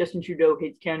 oh, Justin Trudeau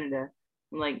hates Canada.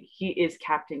 I'm like, he is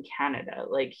Captain Canada.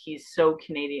 Like, he's so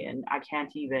Canadian. I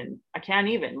can't even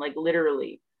like,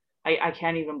 literally, I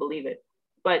can't even believe it.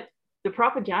 But the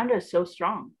propaganda is so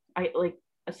strong. Like,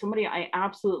 as somebody I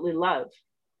absolutely love,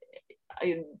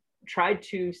 I tried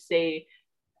to say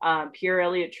Pierre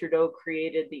Elliott Trudeau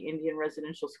created the Indian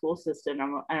residential school system.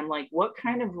 And I'm like, what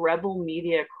kind of rebel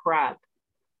media crap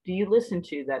do you listen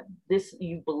to that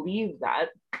you believe that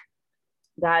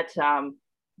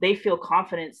they feel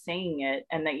confident saying it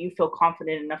and that you feel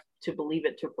confident enough to believe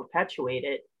it, to perpetuate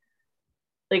it.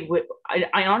 Like,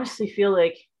 I honestly feel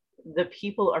like the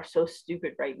people are so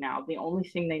stupid right now. The only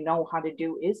thing they know how to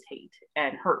do is hate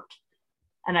and hurt.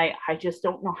 And I just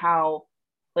don't know how,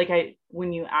 like,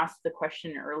 when you asked the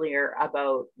question earlier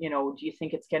about, do you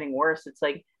think it's getting worse? It's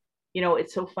like,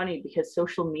 it's so funny because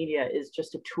social media is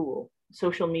just a tool.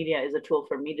 Social media is a tool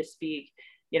for me to speak.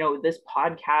 This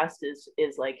podcast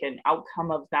is like an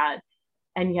outcome of that.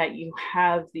 And yet you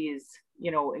have these,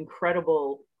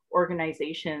 incredible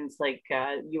organizations, like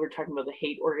you were talking about the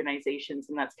hate organizations,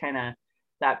 and that's kind of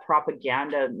that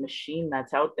propaganda machine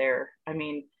that's out there. I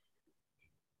mean,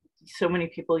 so many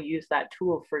people use that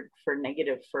tool for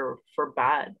negative, for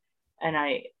bad. And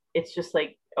it's just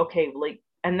like, okay, like,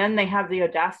 and then they have the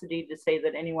audacity to say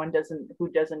that anyone who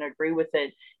doesn't agree with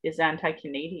it is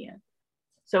anti-Canadian.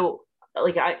 So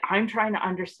like, I'm trying to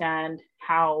understand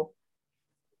how,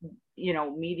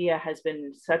 media has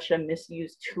been such a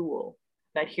misused tool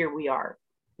that here we are.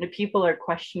 The people are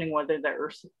questioning whether the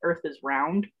earth is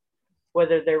round,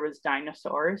 whether there was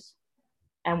dinosaurs,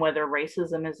 and whether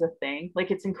racism is a thing.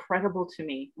 Like, it's incredible to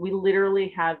me. We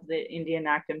literally have the Indian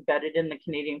Act embedded in the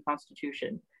Canadian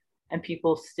Constitution, and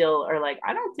people still are like,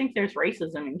 I don't think there's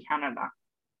racism in Canada.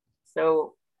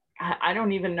 So I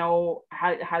don't even know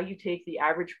how you take the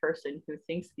average person who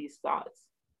thinks these thoughts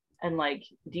and like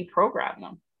deprogram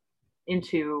them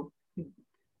into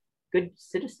good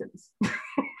citizens.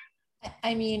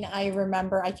 I mean, I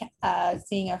remember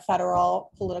seeing a federal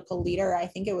political leader, I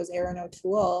think it was Erin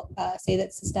O'Toole, say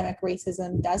that systemic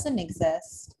racism doesn't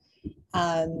exist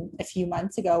a few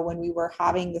months ago when we were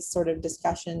having this sort of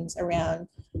discussions around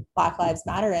Black Lives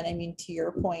Matter. And I mean, to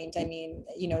your point, I mean,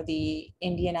 the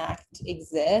Indian Act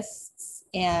exists,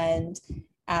 and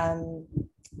I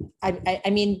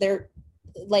mean, they're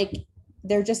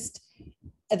just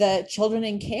the children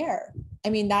in care. I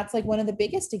mean, that's like one of the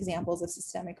biggest examples of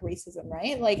systemic racism,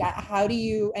 right? Like, how do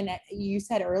you, and you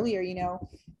said earlier,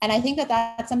 and I think that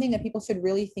that's something that people should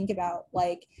really think about,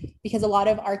 like, because a lot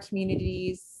of our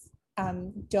communities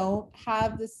don't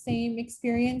have the same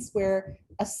experience, where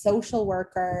a social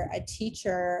worker, a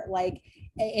teacher, like,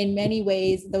 in many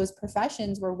ways, those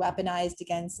professions were weaponized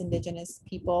against Indigenous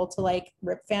people to like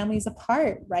rip families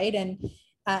apart, right? And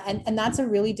that's a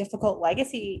really difficult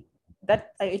legacy.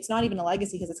 That it's not even a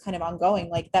legacy because it's kind of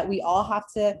ongoing, like, that we all have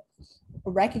to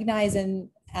recognize and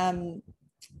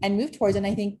move towards. And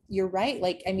I think you're right.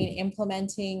 Like, I mean,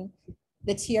 implementing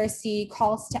the TRC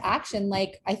calls to action,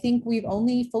 like, I think we've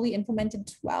only fully implemented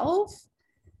 12.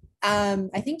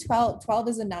 I think 12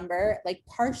 is a number, like,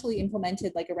 partially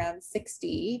implemented, like around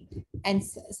 60. And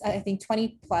I think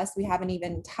 20 plus we haven't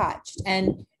even touched.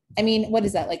 And I mean, what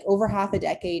is that, like over half a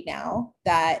decade now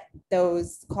that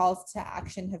those calls to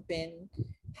action have been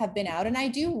out. And I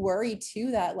do worry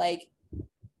too that, like,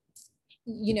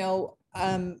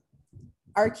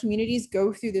 our communities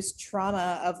go through this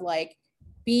trauma of like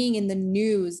being in the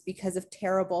news because of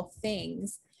terrible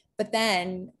things. But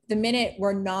then the minute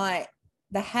we're not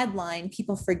the headline,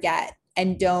 people forget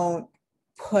and don't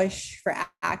push for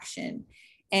action.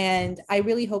 And I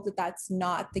really hope that that's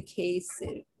not the case,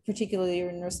 particularly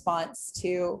in response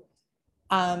to,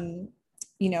 the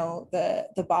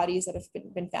bodies that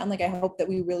have been found. Like, I hope that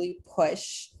we really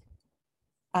push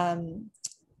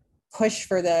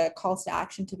for the calls to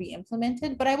action to be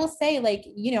implemented. But I will say, like,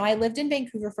 I lived in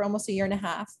Vancouver for almost a year and a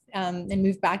half, and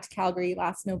moved back to Calgary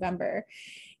last November.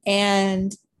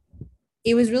 And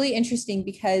it was really interesting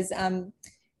because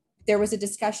there was a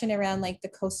discussion around like the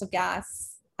Coastal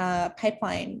Gas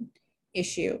pipeline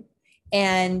issue.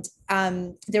 And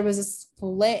there was a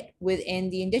split within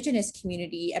the Indigenous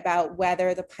community about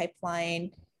whether the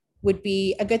pipeline would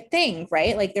be a good thing,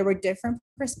 right? Like, there were different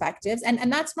perspectives,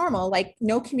 and that's normal. Like,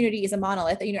 no community is a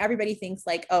monolith. Everybody thinks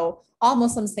like, oh, all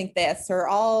Muslims think this, or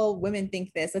all women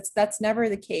think this. That's never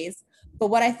the case. But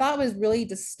what I thought was really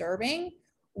disturbing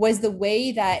was the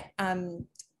way that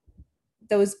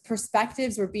those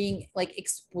perspectives were being like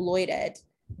exploited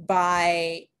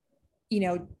by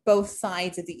both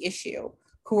sides of the issue,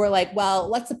 who were like, well,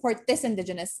 let's support this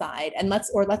Indigenous side, and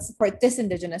let's support this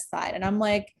Indigenous side. And I'm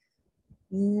like,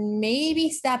 maybe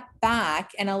step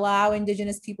back and allow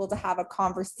Indigenous people to have a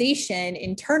conversation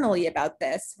internally about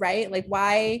this, right? Like,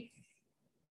 why?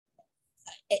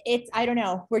 I don't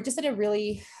know. We're just at a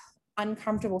really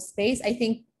uncomfortable space. I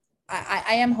think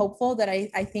I am hopeful that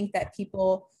I think that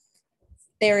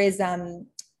there is a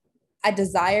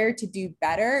desire to do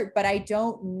better, but I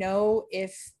don't know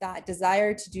if that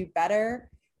desire to do better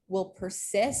will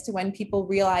persist when people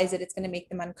realize that it's going to make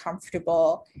them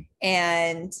uncomfortable,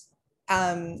 and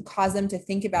cause them to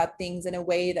think about things in a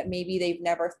way that maybe they've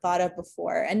never thought of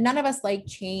before. And none of us like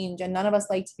change, and none of us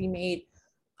like to be made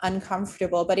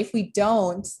uncomfortable. But if we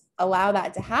don't allow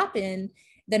that to happen,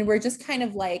 then we're just kind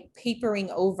of like papering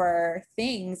over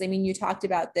things. I mean, you talked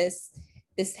about this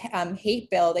hate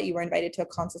bill that you were invited to a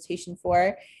consultation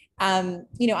for.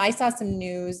 I saw some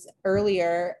news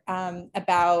earlier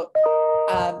about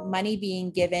money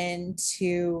being given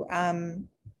to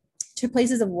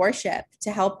places of worship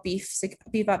to help beef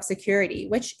up security,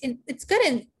 which it's good,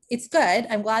 and it's good.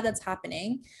 I'm glad that's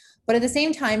happening. But at the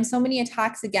same time, so many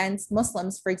attacks against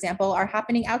Muslims, for example, are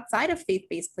happening outside of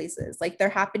faith-based places. Like they're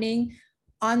happening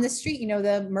on the street.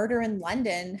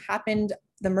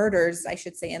 The murders, I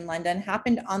should say, in London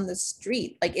happened on the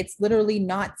street. Like it's literally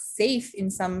not safe in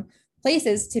some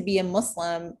places to be a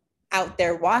Muslim out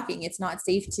there walking. It's not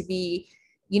safe to be,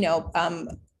 you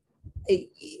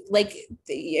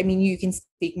can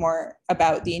speak more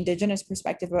about the Indigenous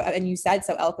perspective, and you said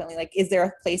so eloquently, like, is there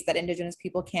a place that Indigenous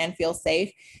people can feel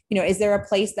safe? Is there a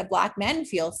place that Black men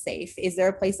feel safe? Is there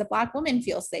a place that Black women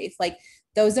feel safe? Like,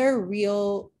 those are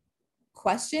real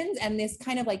questions. And this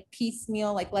kind of like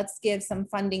piecemeal, like, let's give some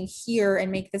funding here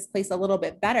and make this place a little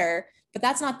bit better. But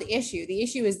that's not the issue. The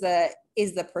issue is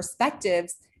the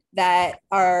perspectives that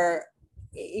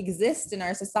exist in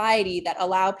our society that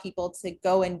allow people to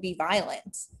go and be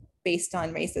violent based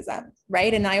on racism,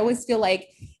 right? And I always feel like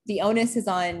the onus is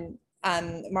on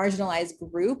marginalized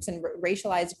groups and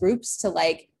racialized groups to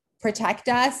like protect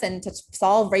us and to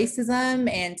solve racism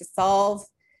and to solve,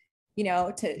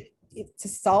 to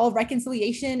solve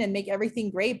reconciliation and make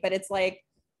everything great. But it's like,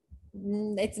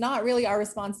 it's not really our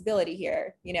responsibility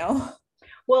here,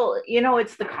 Well,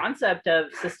 it's the concept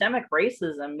of systemic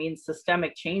racism means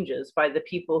systemic changes by the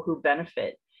people who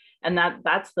benefit. And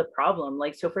that's the problem.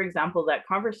 Like, so for example, that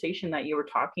conversation that you were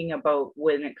talking about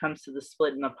when it comes to the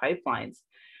split in the pipelines,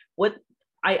 what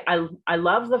I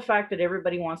love the fact that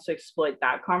everybody wants to exploit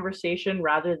that conversation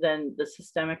rather than the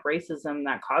systemic racism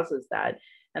that causes that.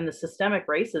 And the systemic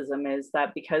racism is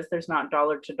that because there's not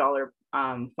dollar to dollar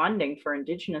funding for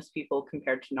Indigenous people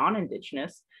compared to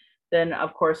non-Indigenous, then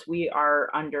of course we are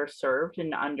underserved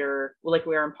and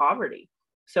we're in poverty.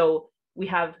 So we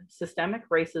have systemic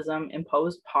racism,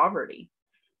 imposed poverty,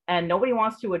 and nobody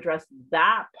wants to address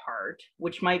that part,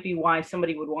 which might be why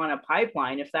somebody would want a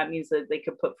pipeline if that means that they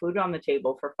could put food on the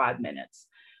table for 5 minutes.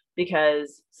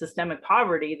 Because systemic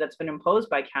poverty that's been imposed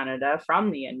by Canada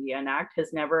from the Indian Act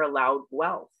has never allowed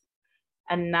wealth.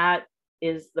 And that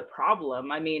is the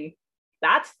problem. I mean,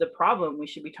 that's the problem we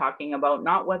should be talking about,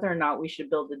 not whether or not we should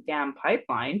build a damn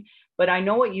pipeline. But I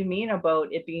know what you mean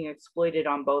about it being exploited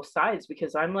on both sides,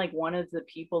 because I'm like one of the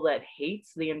people that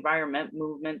hates the environment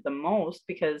movement the most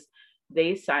because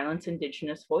they silence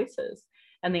Indigenous voices.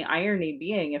 And the irony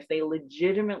being, if they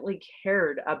legitimately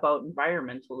cared about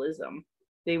environmentalism,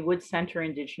 they would center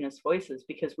Indigenous voices,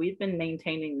 because we've been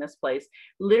maintaining this place.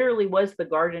 Literally was the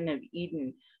Garden of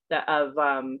Eden that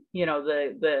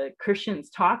the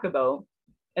Christians talk about,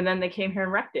 and then they came here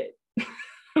and wrecked it.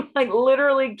 Like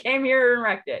literally came here and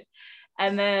wrecked it.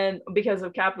 And then because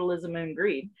of capitalism and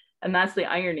greed. And that's the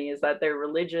irony, is that their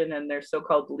religion and their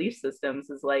so-called belief systems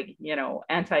is like,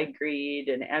 anti-greed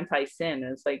and anti-sin.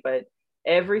 And it's like, but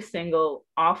every single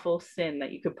awful sin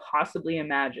that you could possibly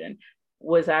imagine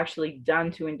was actually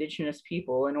done to Indigenous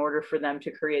people in order for them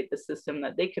to create the system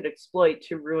that they could exploit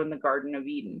to ruin the Garden of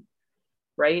Eden,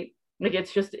 right? Like,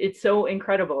 it's so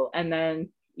incredible. And then,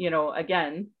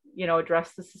 again,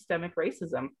 address the systemic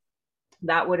racism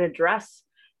that would address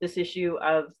this issue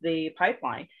of the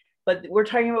pipeline. But we're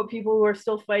talking about people who are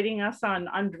still fighting us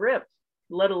on DRIP,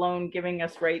 let alone giving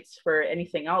us rights for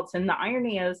anything else. And the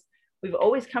irony is, we've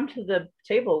always come to the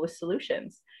table with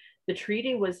solutions. The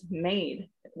treaty was made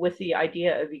with the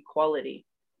idea of equality.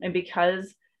 And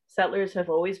because settlers have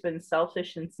always been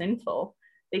selfish and sinful,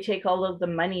 they take all of the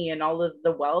money and all of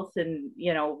the wealth and,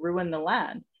 ruin the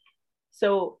land.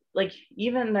 So like,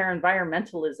 even their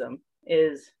environmentalism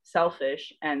is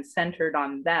selfish and centered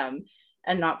on them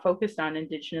and not focused on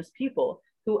Indigenous people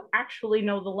who actually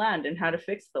know the land and how to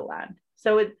fix the land.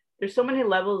 So there's so many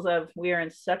levels of, we are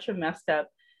in such a messed up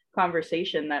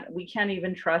conversation that we can't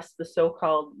even trust the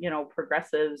so-called,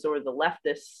 progressives or the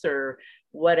leftists or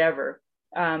whatever.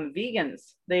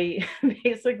 Vegans, they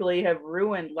basically have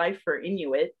ruined life for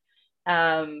Inuit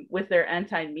with their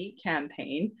anti-meat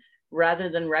campaign, rather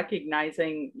than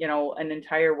recognizing, an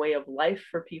entire way of life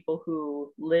for people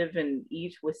who live and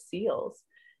eat with seals.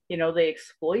 They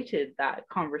exploited that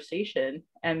conversation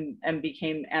and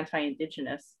became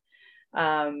anti-Indigenous.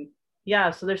 So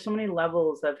there's so many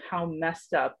levels of how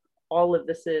messed up all of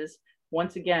this is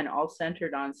once again, all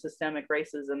centered on systemic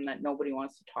racism that nobody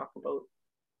wants to talk about.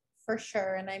 For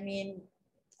sure. And I mean,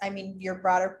 your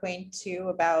broader point too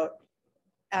about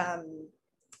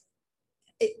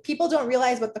people don't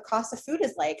realize what the cost of food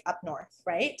is like up north,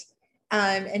 right?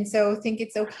 And so think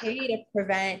it's okay to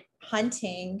prevent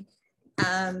hunting,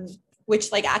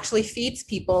 which like actually feeds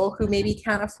people who maybe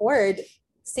can't afford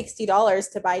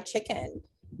 $60 to buy chicken.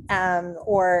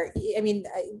 Or, I mean,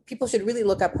 people should really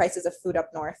look up prices of food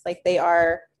up north. Like they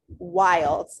are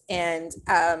wild, and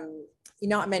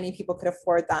not many people could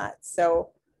afford that. So,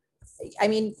 I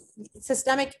mean,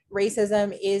 systemic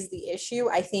racism is the issue.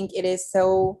 I think it is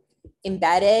so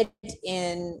embedded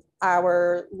in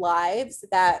our lives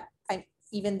that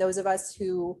even those of us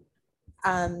who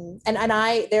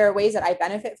there are ways that I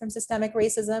benefit from systemic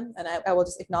racism, and I will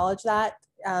just acknowledge that.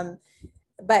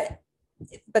 But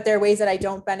there are ways that I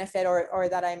don't benefit, or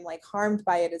that I'm like harmed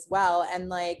by it as well. And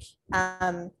like,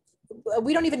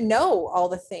 we don't even know all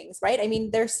the things, right? I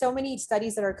mean, there's so many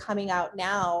studies that are coming out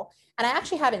now, and I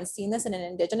actually haven't seen this in an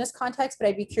Indigenous context, but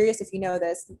I'd be curious if you know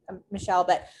this, Michelle.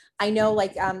 But I know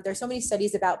like there's so many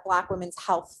studies about Black women's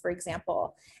health, for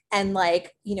example, and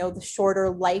like, the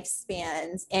shorter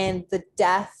lifespans and the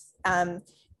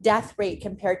death rate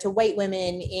compared to white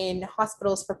women in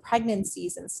hospitals for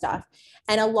pregnancies and stuff.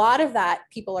 And a lot of that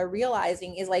people are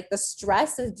realizing is like the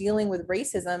stress of dealing with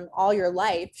racism all your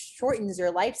life shortens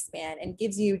your lifespan and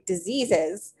gives you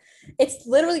diseases. It's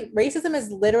literally, racism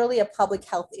is literally a public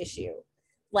health issue.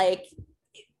 Like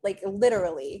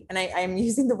literally, and I'm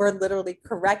using the word literally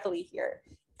correctly here.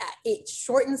 It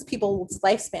shortens people's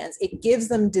lifespans. It gives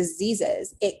them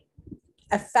diseases. It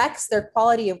affects their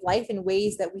quality of life in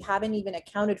ways that we haven't even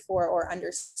accounted for or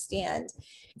understand.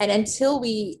 And until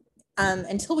we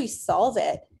solve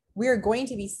it, we're going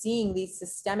to be seeing these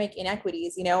systemic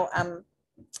inequities,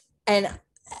 and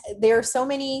there are so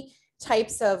many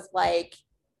types of like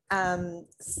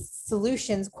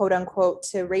solutions, quote unquote,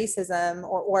 to racism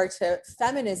or to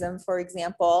feminism, for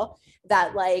example,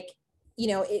 that like,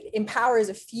 it empowers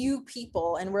a few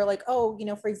people, and we're like, oh,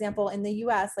 for example, in the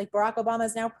US, like Barack Obama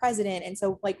is now president, and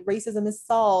so like racism is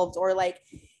solved. Or like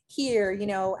here,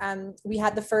 we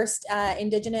had the first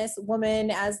Indigenous woman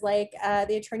as like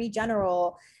the Attorney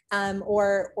General,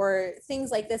 or things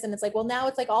like this. And it's like, well, now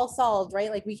it's like all solved, right?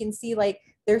 Like we can see like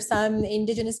there's some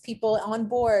Indigenous people on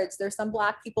boards, there's some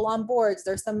Black people on boards,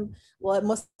 there's some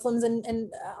Muslims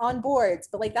and on boards,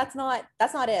 but like that's not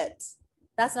it.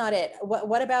 That's not it.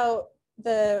 What about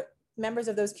the members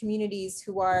of those communities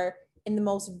who are in the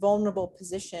most vulnerable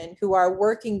position, who are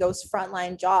working those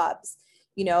frontline jobs,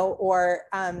 or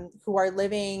who are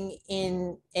living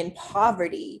in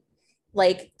poverty?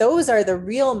 Like those are the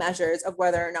real measures of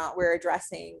whether or not we're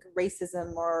addressing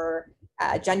racism or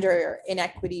gender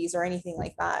inequities or anything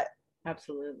like that.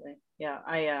 Absolutely.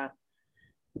 Yeah.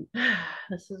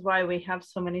 This is why we have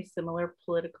so many similar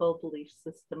political belief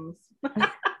systems.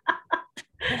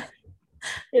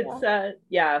 It's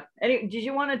did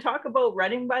you want to talk about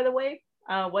running, by the way?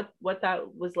 What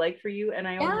that was like for you? And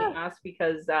I only ask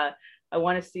because I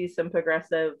want to see some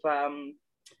progressive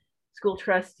school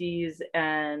trustees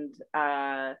and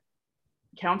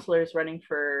counselors running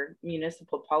for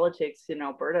municipal politics in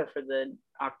Alberta for the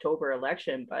October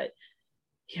election, but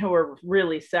we're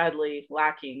really sadly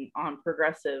lacking on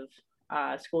progressive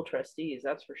school trustees,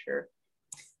 that's for sure.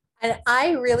 And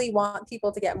I really want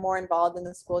people to get more involved in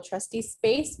the school trustee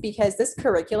space, because this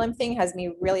curriculum thing has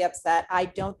me really upset. I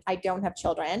don't have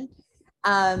children.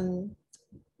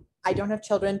 I don't have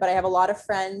children, but I have a lot of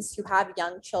friends who have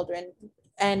young children.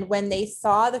 And when they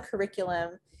saw the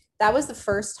curriculum, that was the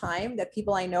first time that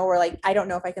people I know were like, I don't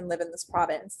know if I can live in this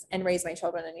province and raise my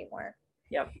children anymore.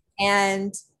 Yep.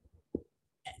 And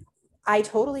I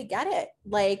totally get it.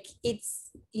 Like it's,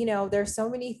 there's so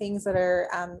many things that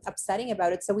are upsetting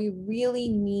about it. So we really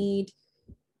need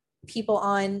people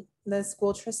on the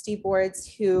school trustee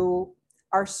boards who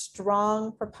are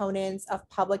strong proponents of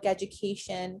public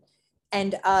education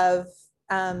and of,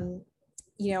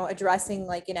 addressing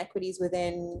like inequities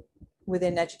within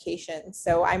education.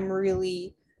 So I'm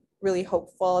really, really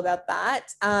hopeful about that.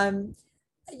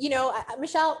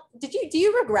 Michelle, do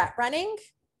you regret running?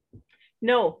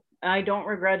 No, I don't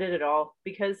regret it at all,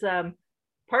 because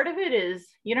part of it is,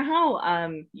 how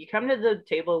you come to the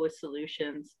table with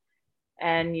solutions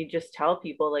and you just tell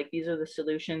people like, these are the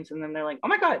solutions. And then they're like, oh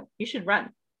my God, you should run.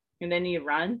 And then you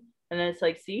run. And then it's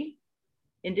like, see,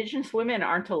 Indigenous women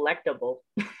aren't electable.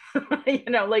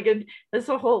 That's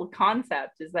the whole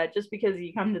concept, is that just because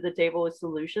you come to the table with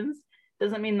solutions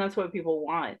doesn't mean that's what people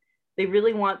want. They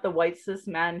really want the white cis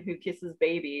man who kisses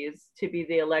babies to be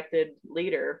the elected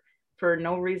leader for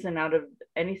no reason out of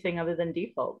anything other than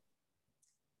default.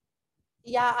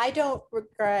 Yeah, I don't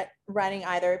regret running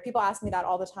either. People ask me that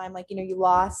all the time, like, you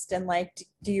lost and like,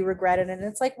 do you regret it? And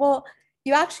it's like, well,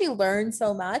 you actually learn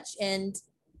so much. And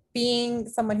being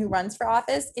someone who runs for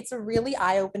office, it's a really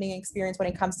eye-opening experience when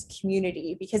it comes to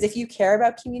community, because if you care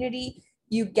about community,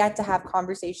 you get to have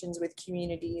conversations with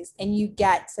communities and you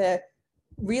get to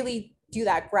really do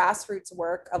that grassroots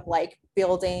work of like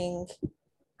building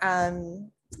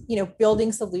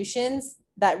building solutions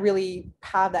that really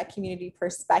have that community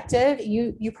perspective.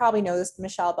 You probably know this,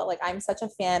 Michelle, but like I'm such a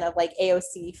fan of like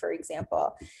AOC, for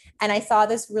example. And I saw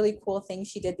this really cool thing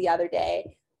she did the other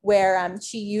day where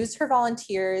she used her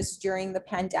volunteers during the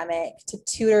pandemic to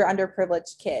tutor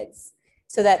underprivileged kids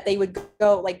so that they would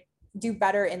go like do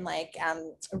better in like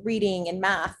reading and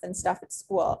math and stuff at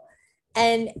school.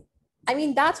 And I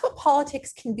mean, that's what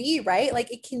politics can be, right?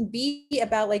 Like it can be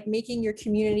about like making your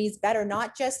communities better,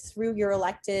 not just through your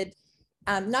elected,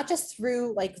 not just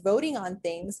through like voting on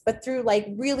things, but through like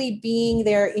really being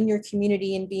there in your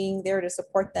community and being there to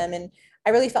support them. And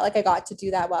I really felt like I got to do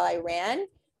that while I ran.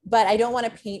 But I don't want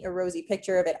to paint a rosy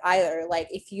picture of it either. Like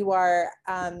if you are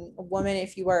a woman,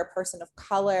 if you are a person of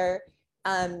color,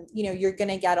 you're going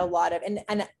to get a lot of,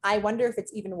 and I wonder if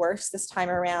it's even worse this time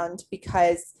around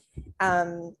because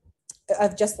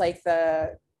of just like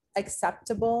the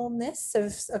acceptableness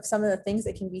of some of the things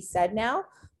that can be said now.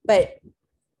 But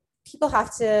people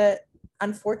have to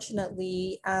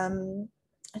unfortunately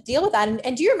deal with that.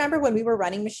 And do you remember when we were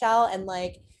running, Michelle, and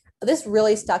like this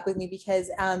really stuck with me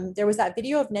because there was that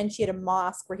video of Nenshi at a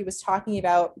mosque where he was talking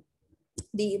about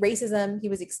the racism he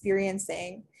was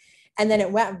experiencing, and then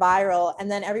it went viral,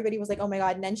 and then everybody was like, oh my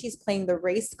god, Nenshi's playing the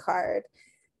race card.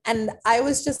 And I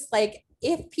was just like,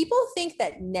 if people think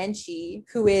that Nenshi,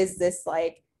 who is this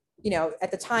like, at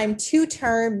the time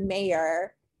two-term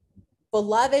mayor,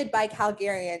 beloved by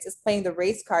Calgarians, is playing the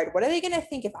race card, what are they going to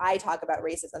think if I talk about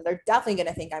racism? They're definitely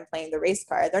going to think I'm playing the race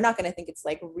card. They're not going to think it's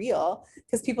like real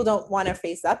because people don't want to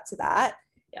face up to that.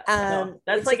 Yeah, no,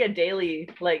 that's like a daily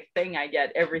like thing I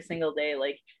get every single day.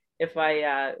 Like if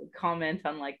I comment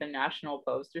on like the national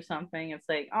post or something, it's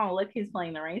like, oh, look, he's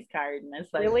playing the race card. And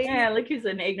it's like, really? Yeah, look, he's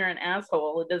an ignorant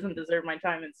asshole. It doesn't deserve my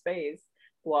time and space.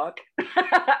 Block.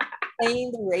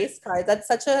 Playing the race card. That's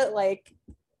such a like,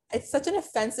 it's such an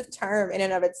offensive term in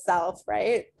and of itself,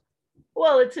 right?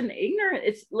 Well, it's an ignorant,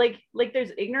 it's like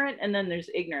there's ignorant and then there's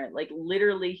ignorant. Like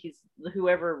literally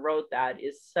whoever wrote that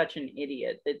is such an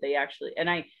idiot that they actually, and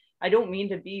I don't mean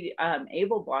to be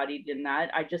able-bodied in that.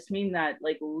 I just mean that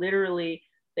like literally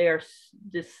they are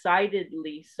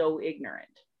decidedly so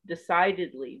ignorant,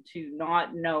 decidedly to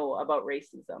not know about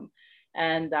racism.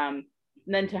 And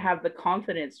then to have the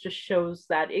confidence just shows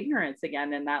that ignorance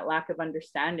again and that lack of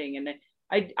understanding. And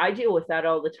I deal with that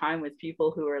all the time with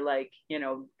people who are like,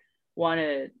 want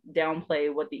to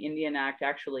downplay what the Indian Act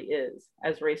actually is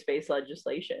as race-based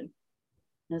legislation.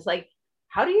 And it's like,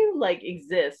 how do you like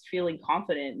exist feeling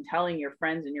confident and telling your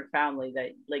friends and your family that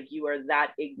like you are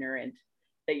that ignorant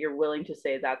that you're willing to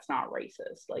say that's not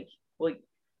racist?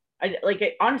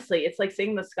 Honestly, it's like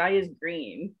saying the sky is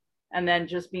green and then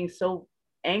just being so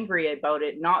angry about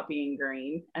it not being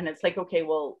green. And it's like, okay,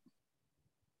 well,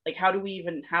 like, how do we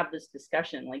even have this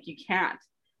discussion? Like, you can't.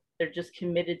 They're just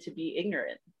committed to be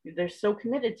ignorant. They're so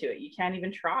committed to it. You can't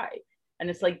even try. And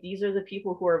it's like, these are the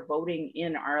people who are voting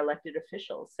in our elected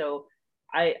officials. So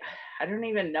I don't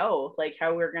even know like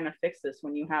how we're going to fix this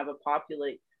when you have a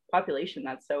population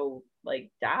that's so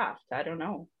like daft. I don't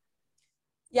know.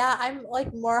 Yeah, I'm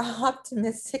like more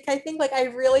optimistic. I think like I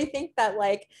really think that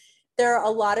like there are a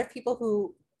lot of people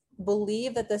who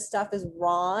believe that this stuff is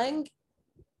wrong,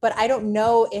 but I don't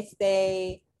know if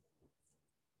they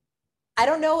I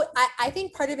don't know. I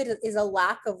think part of it is a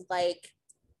lack of like,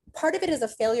 part of it is a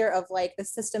failure of like the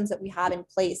systems that we have in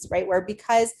place, right? Where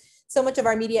because so much of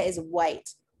our media is white,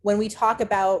 when we talk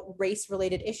about race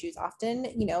related issues, often,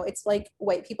 it's like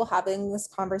white people having this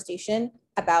conversation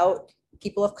about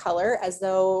people of color as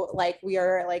though like we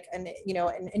are like an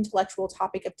intellectual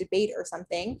topic of debate or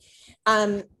something,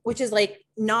 which is like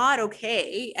not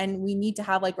okay. And we need to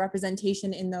have like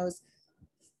representation in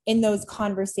those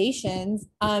conversations.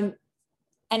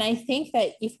 And I think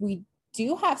that if we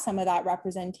do have some of that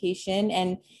representation,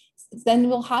 and then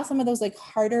we'll have some of those like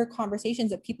harder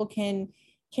conversations that people can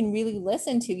really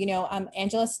listen to.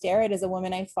 Angela Starrett is a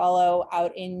woman I follow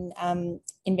out in I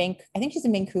think she's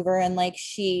in Vancouver, and like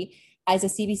she as a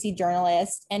CBC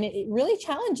journalist, and it really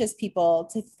challenges people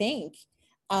to think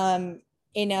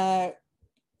in a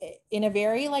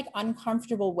very like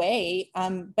uncomfortable way,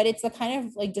 but it's the kind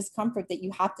of like discomfort that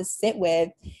you have to sit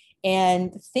with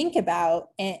and think about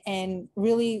and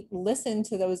really listen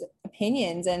to those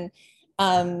opinions. And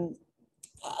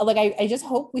like I just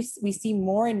hope we see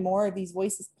more and more of these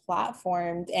voices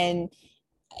platformed and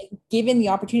given the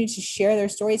opportunity to share their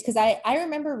stories. Because I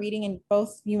remember reading, and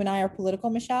both you and I are political,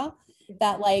 Michelle,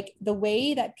 that like the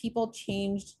way that people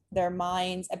changed their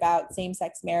minds about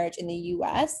same-sex marriage in the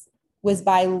US was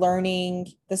by learning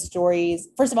the stories.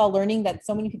 First of all, learning that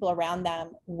so many people around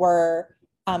them were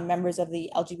members of the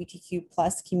LGBTQ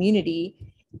plus community,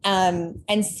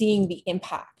 and seeing the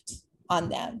impact on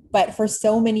them. But for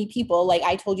so many people, like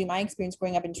I told you, my experience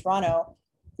growing up in Toronto,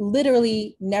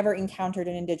 literally never encountered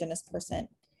an Indigenous person.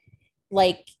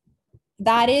 Like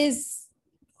that is,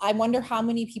 I wonder how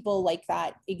many people like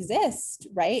that exist,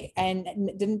 right?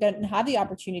 And didn't have the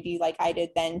opportunity like I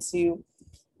did then to,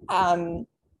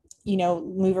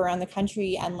 move around the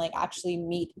country and like actually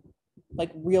meet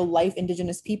like real life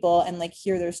Indigenous people and like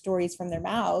hear their stories from their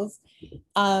mouths.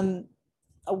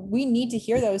 We need to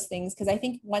hear those things, because I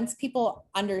think once people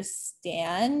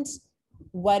understand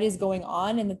what is going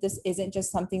on and that this isn't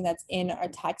just something that's in a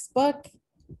textbook,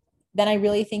 then I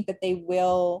really think that they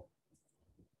will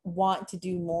want to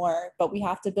do more. But we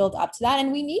have to build up to that,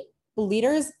 and we need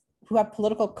leaders who have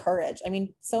political courage. I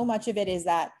mean, so much of it is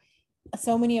that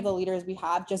so many of the leaders we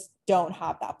have just don't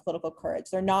have that political courage.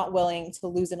 They're not willing to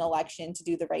lose an election to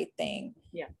do the right thing,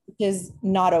 which is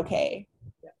not okay.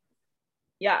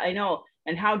 Yeah, I know.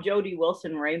 And how Jody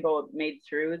Wilson-Raybould made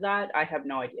through that, I have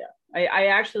no idea.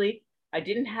 I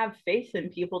didn't have faith in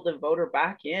people to vote her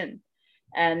back in.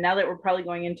 And now that we're probably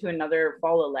going into another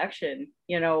fall election,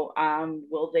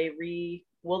 will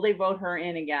they vote her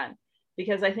in again?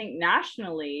 Because I think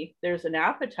nationally there's an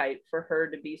appetite for her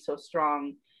to be so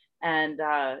strong, and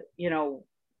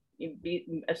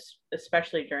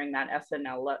especially during that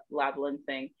SNL Lavalin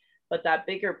thing. But that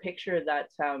bigger picture that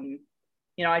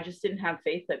I just didn't have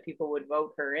faith that people would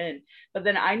vote her in. But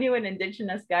then I knew an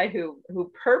Indigenous guy who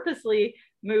purposely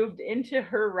moved into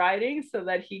her riding so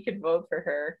that he could vote for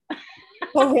her.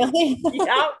 Oh, really?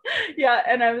 Yeah.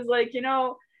 And I was like,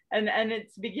 and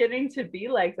it's beginning to be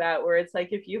like that, where it's like,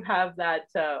 if you have that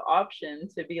option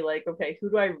to be like, okay, who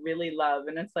do I really love?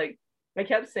 And it's like, I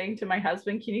kept saying to my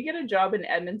husband, can you get a job in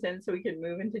Edmonton so we can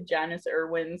move into Janice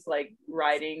Irwin's like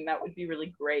riding? That would be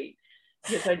really great.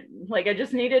 Because I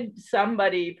just needed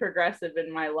somebody progressive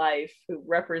in my life who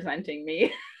representing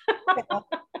me.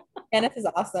 Janice is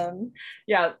awesome.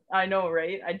 Yeah, I know,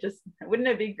 right? Wouldn't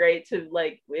it be great to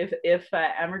like if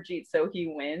Amarjeet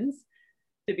Sohi wins,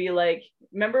 to be like,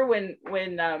 remember when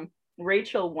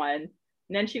Rachel won, and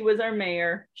then she was our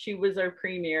mayor, she was our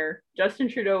premier, Justin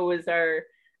Trudeau was our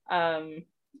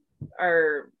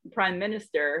prime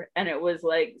minister, and it was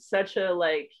like such a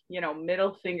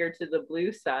middle finger to the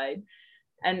blue side.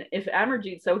 And if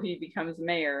Amarjeet Sohi becomes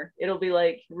mayor, it'll be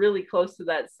like really close to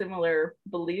that similar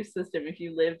belief system if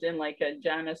you lived in like a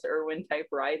Janice Irwin type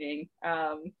riding,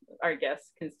 I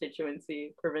guess,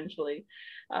 constituency provincially.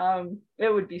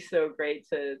 It would be so great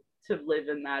to live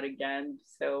in that again.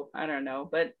 So I don't know,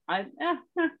 but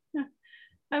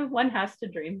one has to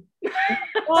dream.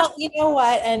 Well, you know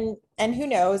what? And who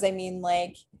knows? I mean,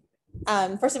 like,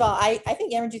 first of all, I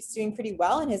think Amarjeet's doing pretty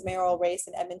well in his mayoral race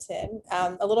in Edmonton.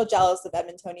 A little jealous of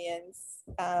Edmontonians,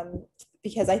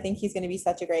 because I think he's going to be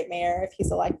such a great mayor if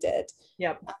he's elected.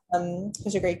 Yep.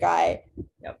 Such a great guy.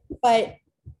 Yep. But,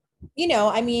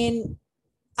 I mean,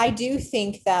 I do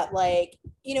think that like,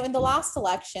 in the last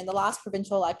election, the last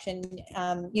provincial election,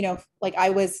 like I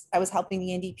was helping the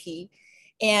NDP.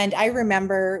 And I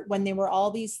remember when there were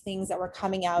all these things that were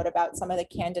coming out about some of the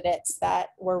candidates that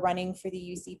were running for the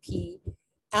UCP.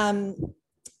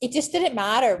 It just didn't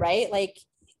matter, right? Like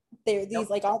these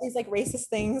like all these like racist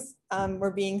things were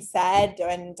being said,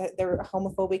 and there were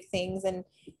homophobic things, and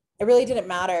it really didn't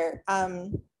matter.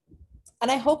 And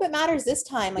I hope it matters this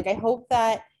time. Like I hope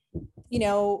that,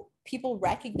 people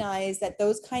recognize that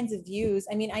those kinds of views.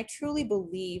 I mean, I truly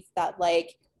believe that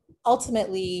like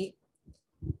ultimately,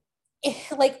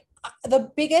 like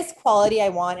the biggest quality I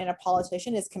want in a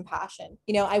politician is compassion.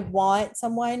 I want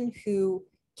someone who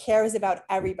cares about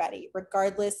everybody,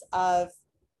 regardless of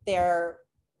their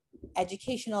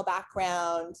educational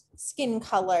background, skin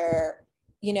color,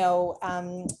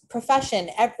 profession.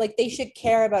 Like they should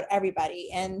care about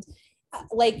everybody. And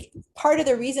like part of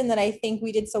the reason that I think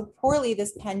we did so poorly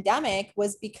this pandemic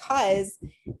was because,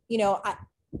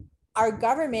 our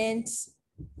government,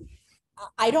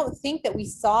 I don't think that we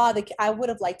saw I would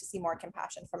have liked to see more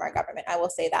compassion from our government. I will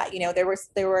say that,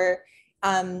 there were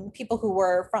people who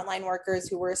were frontline workers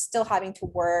who were still having to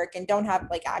work and don't have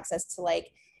like access to like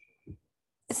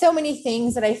so many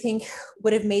things that I think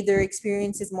would have made their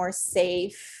experiences more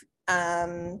safe.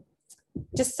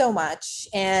 just so much.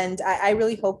 And I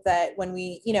really hope that when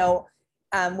we,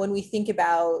 when we think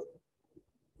about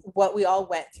what we all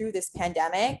went through this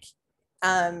pandemic,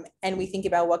 and we think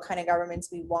about what kind of governments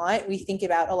we want, we think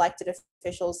about elected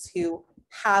officials who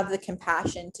have the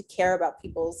compassion to care about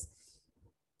people's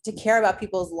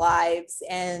lives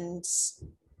and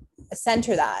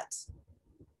center that.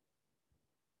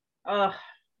 Oh,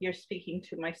 you're speaking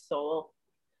to my soul.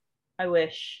 I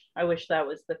wish that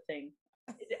was the thing.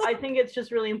 I think it's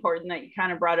just really important that you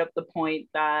kind of brought up the point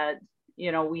that,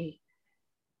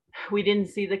 we didn't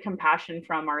see the compassion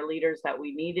from our leaders that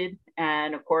we needed.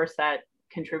 And of course that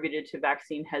contributed to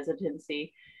vaccine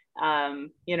hesitancy.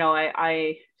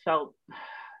 I felt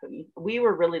we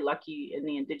were really lucky in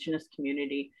the Indigenous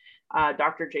community.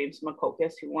 Dr. James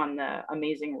Makokis, who won the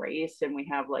Amazing Race, and we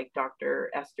have like Dr.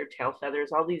 Esther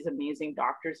Tailfeathers, all these amazing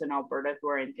doctors in Alberta who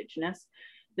are Indigenous.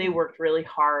 They worked really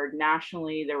hard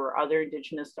nationally. There were other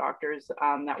Indigenous doctors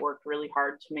that worked really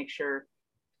hard to make sure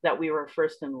that we were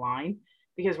first in line,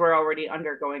 because we're already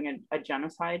undergoing a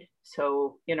genocide.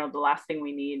 So, the last thing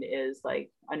we need is like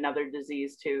another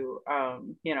disease to,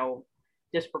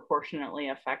 disproportionately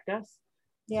affect us.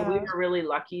 Yeah. So we were really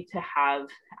lucky to have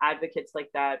advocates like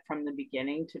that from the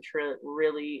beginning to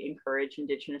really encourage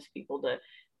Indigenous people to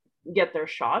get their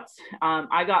shots.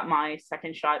 I got my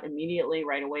second shot immediately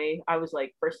right away. I was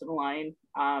like first in line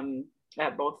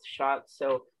at both shots.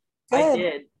 So good. I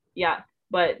did. Yeah.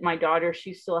 But my daughter,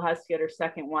 she still has to get her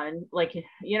second one. Like,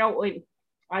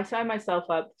 I signed myself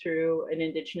up through an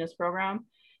Indigenous program,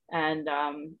 and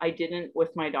I didn't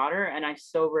with my daughter. And I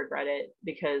so regret it,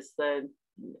 because the,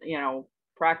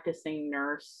 practicing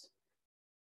nurse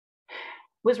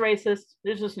was racist.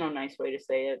 There's just no nice way to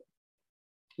say it.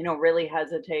 Really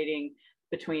hesitating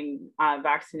between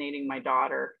vaccinating my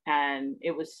daughter. And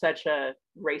it was such a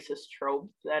racist trope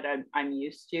that I'm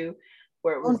used to,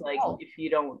 where it was if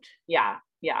you don't, yeah.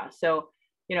 So,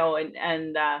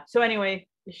 so anyway,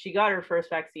 she got her first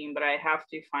vaccine, but I have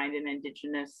to find an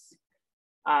Indigenous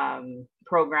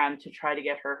program to try to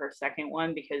get her second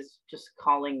one, because just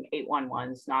calling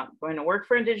 811 is not going to work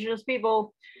for Indigenous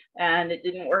people, and it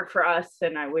didn't work for us.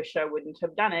 And I wish I wouldn't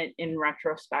have done it. In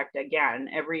retrospect, again,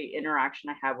 every interaction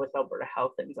I have with Alberta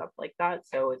Health ends up like that.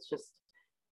 So it's just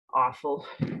awful.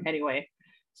 Anyway,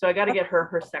 so I got to get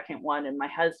her second one. And my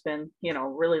husband,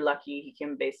 really lucky, he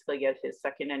can basically get his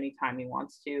second anytime he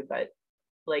wants to. But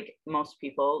like most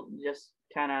people, just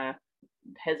kind of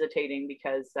hesitating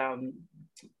because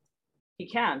he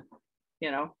can,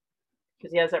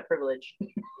 because he has that privilege.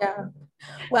 Yeah.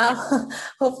 Well,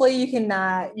 hopefully you can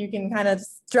kind of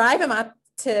drive him up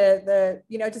to the,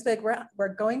 just like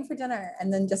we're going for dinner,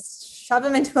 and then just shove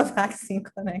him into a vaccine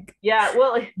clinic. Yeah.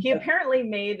 Well, he apparently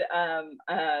made an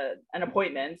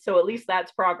appointment, so at least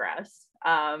that's progress.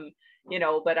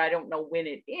 But I don't know when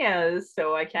it is,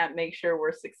 so I can't make sure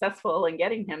we're successful in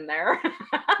getting him there.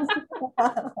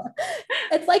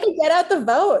 It's like a get out the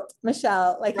vote,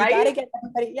 Michelle. Like, right? You gotta get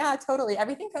everybody. Yeah, totally.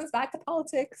 Everything comes back to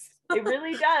politics. It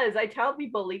really does. I tell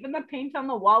people, even the paint on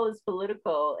the wall is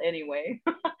political anyway.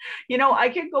 I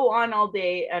could go on all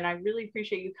day, and I really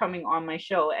appreciate you coming on my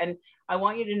show. And I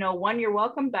want you to know, one, you're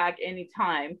welcome back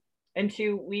anytime. And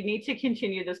two, we need to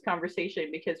continue this conversation,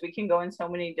 because we can go in so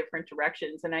many different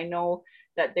directions. And I know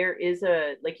that there is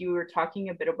like you were talking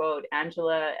a bit about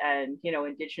Angela and,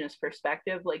 Indigenous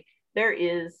perspective, like there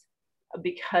is,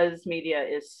 because media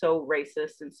is so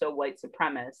racist and so white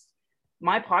supremacist,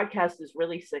 my podcast is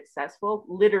really successful,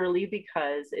 literally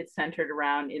because it's centered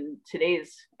around, in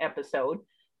today's episode,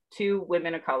 2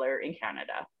 women of color in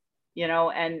Canada.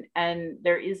 And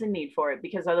there is a need for it,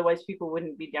 because otherwise people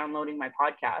wouldn't be downloading my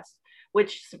podcast,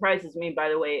 which surprises me, by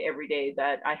the way, every day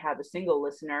that I have a single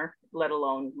listener, let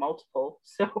alone multiple.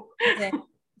 So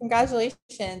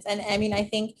congratulations. And I mean, I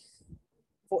think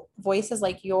voices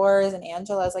like yours and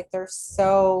Angela's, like, they're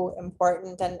so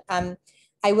important. And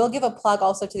I will give a plug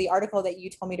also to the article that you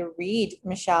told me to read,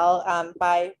 Michelle,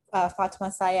 by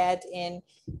Fatma Syed in,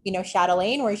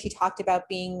 Chatelaine, where she talked about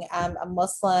being a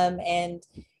Muslim and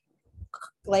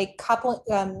like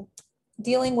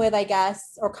dealing with, I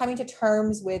guess, or coming to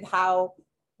terms with how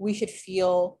we should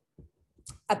feel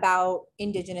about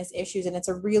Indigenous issues. And it's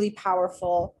a really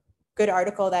powerful, good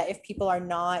article that if people are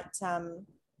not,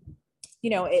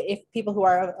 if people who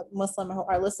are Muslim who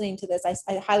are listening to this,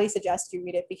 I highly suggest you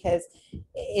read it, because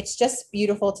it's just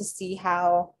beautiful to see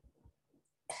how,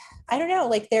 I don't know,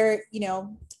 like they're,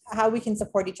 how we can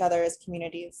support each other as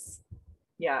communities.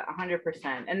 Yeah, 100%.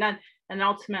 And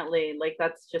ultimately, like,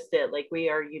 that's just it. Like, we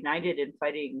are united in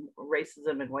fighting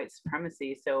racism and white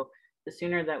supremacy. So, the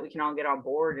sooner that we can all get on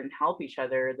board and help each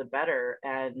other, the better.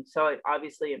 And so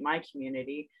obviously in my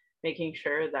community, making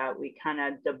sure that we kind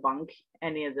of debunk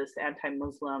any of this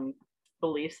anti-Muslim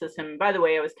belief system. And by the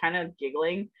way, I was kind of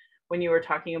giggling when you were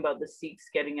talking about the Sikhs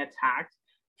getting attacked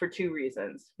for two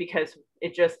reasons, because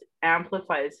it just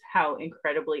amplifies how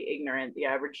incredibly ignorant the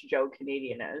average Joe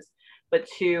Canadian is. But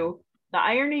two, the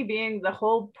irony being the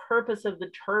whole purpose of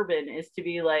the turban is to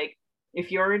be like,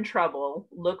 if you're in trouble,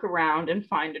 look around and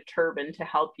find a turban to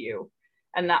help you.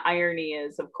 And the irony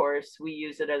is, of course, we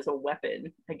use it as a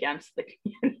weapon against the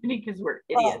community because we're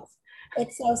idiots. Oh,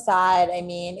 it's so sad. I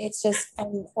mean, it's just,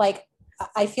 and like,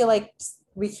 I feel like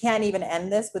we can't even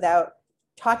end this without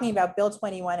talking about Bill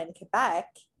 21 in Quebec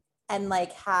and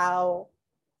like how,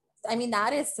 I mean,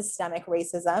 that is systemic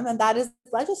racism and that is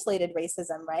legislated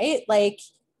racism, right? Like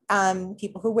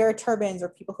people who wear turbans or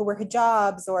people who wear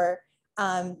hijabs or,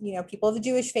 you know, people of the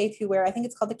Jewish faith who wear, I think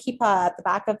it's called the kippah at the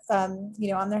back of,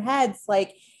 you know, on their heads.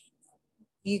 Like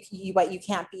you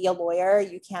can't be a lawyer,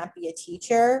 you can't be a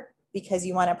teacher because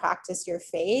you want to practice your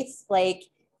faith. Like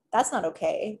that's not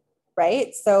okay.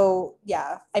 Right. So,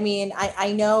 yeah, I mean,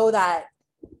 I know that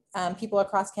people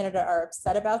across Canada are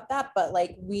upset about that, but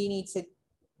like we need to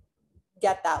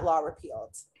get that law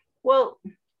repealed. Well,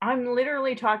 I'm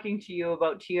literally talking to you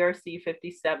about TRC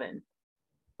 57.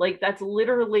 Like that's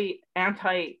literally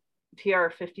anti-TR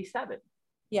 57.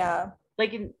 Yeah.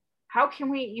 Like, how can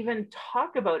we even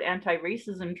talk about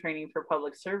anti-racism training for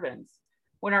public servants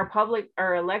when our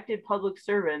elected public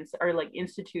servants are like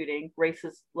instituting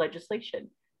racist legislation?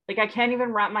 Like I can't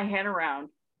even wrap my head around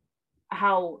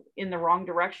how in the wrong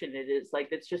direction it is. Like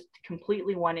it's just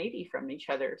completely 180 from each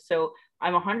other. So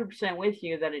I'm 100% with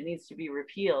you that it needs to be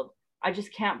repealed. I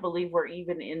just can't believe we're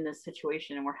even in this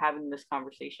situation and we're having this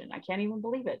conversation. I can't even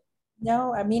believe it.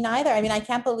 No, I mean either. I mean, I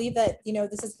can't believe that, you know,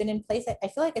 this has been in place. I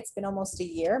feel like it's been almost a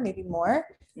year, maybe more.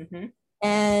 Mm-hmm.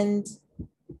 And,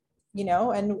 you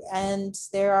know, and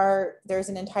there's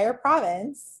an entire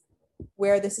province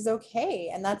where this is okay.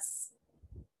 And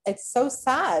it's so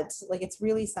sad. Like, it's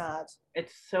really sad.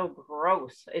 It's so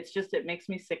gross. It's just, it makes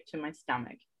me sick to my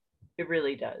stomach. It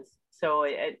really does. So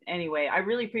anyway, I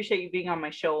really appreciate you being on my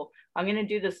show. I'm going to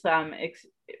do this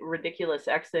ridiculous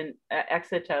exit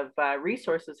of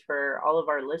resources for all of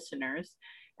our listeners.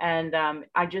 And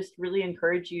I just really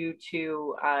encourage you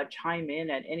to chime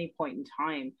in at any point in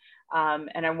time.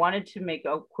 And I wanted to make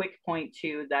a quick point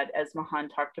too, that Esmahan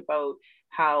talked about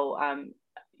how,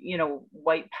 you know,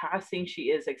 white passing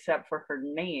she is, except for her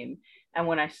name. And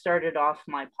when I started off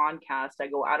my podcast, I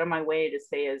go out of my way to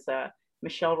say as a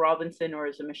Michelle Robinson or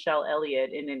as a Michelle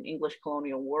Elliott in an English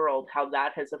colonial world, how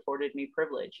that has afforded me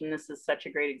privilege. And this is such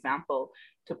a great example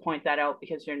to point that out,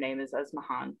 because your name is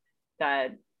Esmahan,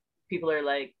 that people are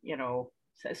like, you know,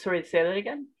 sorry, say that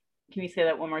again. Can you say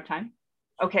that one more time?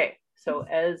 Okay. So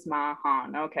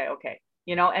Esmahan. Okay.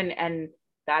 You know, and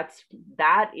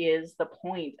that is the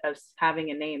point of having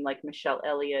a name like Michelle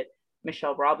Elliott,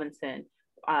 Michelle Robinson,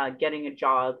 getting a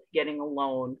job, getting a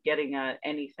loan, getting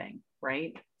anything,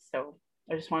 right? So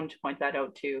I just wanted to point that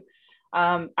out too.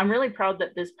 I'm really proud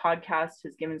that this podcast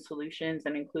has given solutions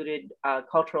and included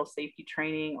cultural safety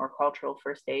training or cultural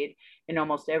first aid in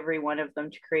almost every one of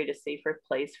them to create a safer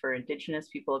place for Indigenous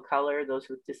people of color, those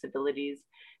with disabilities,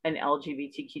 and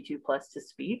LGBTQ2+ to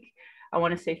speak. I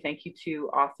want to say thank you to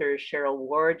authors Cheryl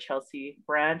Ward, Chelsea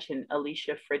Branch, and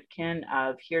Alicia Fridkin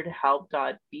of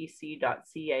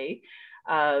heretohelp.bc.ca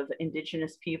of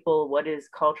Indigenous people, what is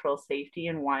cultural safety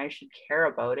and why I should care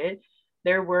about it.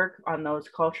 Their work on those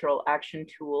cultural action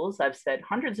tools, I've said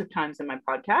hundreds of times in my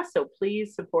podcast, so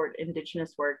please support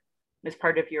Indigenous work as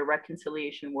part of your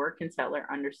reconciliation work and settler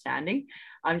understanding.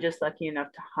 I'm just lucky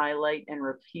enough to highlight and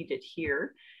repeat it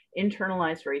here.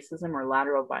 Internalized racism or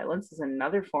lateral violence is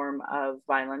another form of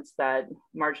violence that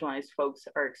marginalized folks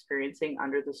are experiencing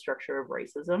under the structure of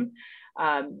racism.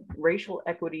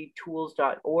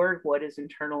 RacialEquityTools.org, What is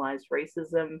Internalized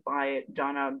Racism by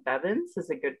Donna Bevins is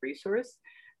a good resource.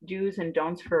 Do's and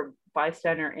Don'ts for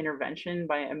Bystander Intervention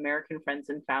by American Friends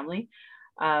and Family.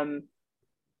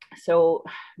 So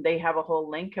they have a whole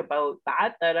link about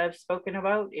that I've spoken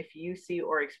about. If you see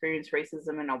or experience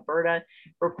racism in Alberta,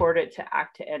 report it to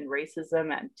Act to End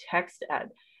Racism and text at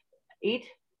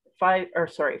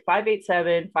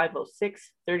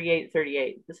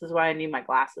 587-506-3838. This is why I need my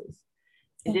glasses.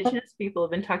 Indigenous people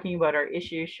have been talking about our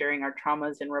issues, sharing our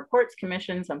traumas in reports,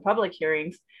 commissions, and public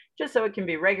hearings, just so it can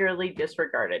be regularly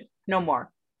disregarded. No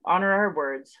more. Honor our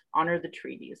words, honor the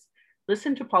treaties.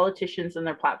 Listen to politicians and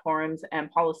their platforms and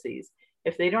policies.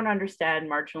 If they don't understand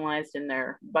marginalized in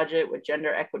their budget with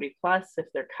Gender Equity Plus, if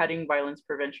they're cutting violence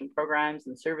prevention programs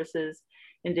and services,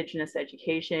 Indigenous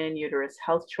education, uterus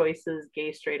health choices,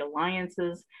 gay straight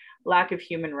alliances, lack of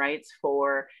human rights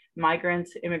for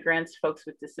migrants, immigrants, folks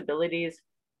with disabilities,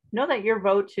 know that your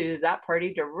vote to that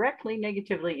party directly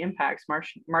negatively impacts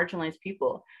marginalized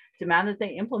people. Demand that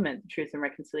they implement the Truth and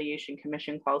Reconciliation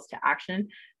Commission calls to action,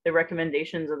 the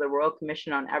recommendations of the Royal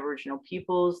Commission on Aboriginal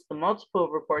Peoples, the multiple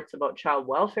reports about child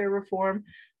welfare reform,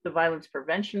 the violence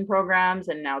prevention programs,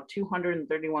 and now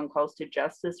 231 calls to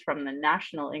justice from the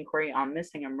National Inquiry on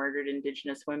Missing and Murdered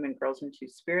Indigenous Women, Girls, and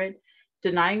Two-Spirit.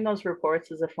 Denying those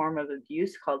reports is a form of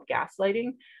abuse called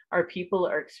gaslighting. Our people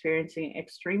are experiencing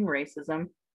extreme racism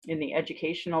in the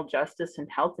educational, justice, and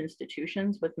health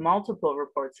institutions, with multiple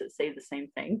reports that say the same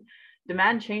thing.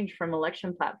 Demand change from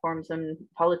election platforms and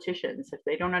politicians. If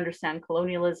they don't understand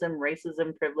colonialism,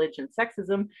 racism, privilege, and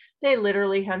sexism, they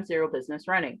literally have zero business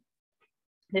running.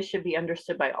 This should be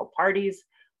understood by all parties,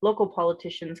 local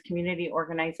politicians, community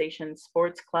organizations,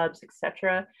 sports clubs,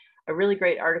 etc. A really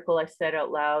great article I said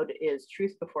out loud is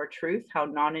Truth Before Truth, How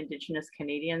Non-Indigenous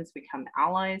Canadians Become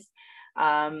Allies.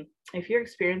 If you're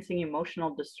experiencing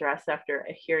emotional distress after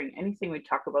hearing anything we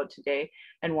talk about today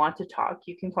and want to talk,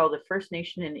 you can call the First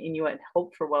Nation and Inuit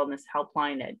Hope for Wellness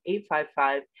helpline at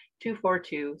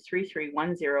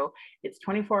 855-242-3310. It's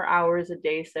 24 hours a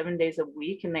day, 7 days a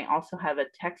week, and they also have a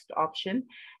text option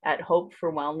at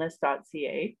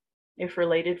hopeforwellness.ca. If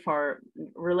related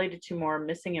to more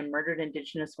missing and murdered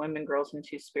Indigenous women, girls, and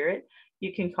Two-Spirit,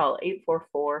 you can call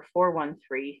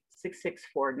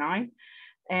 844-413-6649.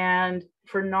 And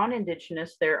for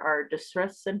non-Indigenous, there are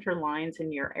distress center lines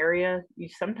in your area, you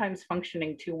sometimes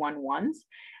functioning 211s.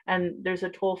 And there's a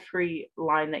toll-free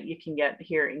line that you can get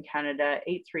here in Canada,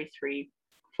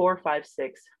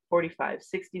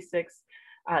 833-456-4566.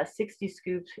 60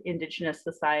 Scoop Indigenous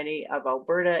Society of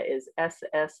Alberta is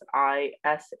ssisa.ca.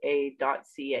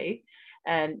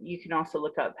 And you can also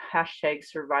look up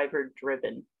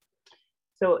 #SurvivorDriven.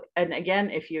 So, and again,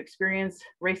 if you experience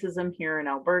racism here in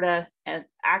Alberta, and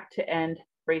act to end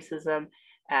racism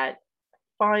at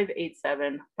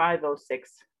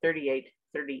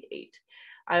 587-506-3838.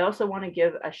 I also want to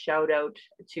give a shout out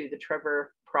to the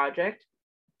Trevor Project.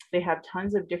 They have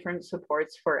tons of different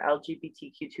supports for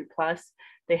LGBTQ2+.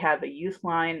 They have a youth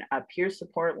line, a peer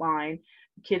support line,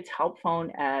 kids help phone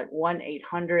at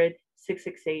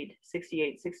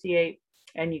 1-800-668-6868.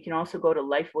 And you can also go to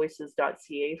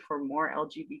lifevoices.ca for more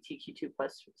LGBTQ2+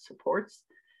 supports.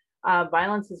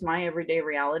 Violence is my everyday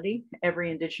reality.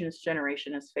 Every Indigenous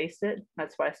generation has faced it.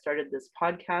 That's why I started this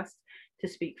podcast, to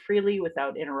speak freely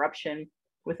without interruption,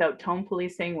 without tone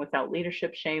policing, without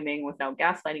leadership shaming, without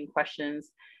gaslighting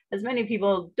questions, as many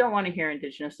people don't want to hear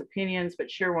Indigenous opinions, but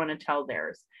sure want to tell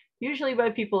theirs, usually by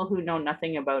people who know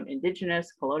nothing about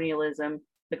Indigenous, colonialism,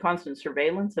 the constant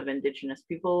surveillance of Indigenous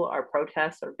people, our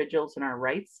protests, our vigils, and our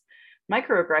rights,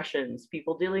 microaggressions,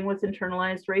 people dealing with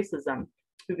internalized racism,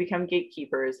 who become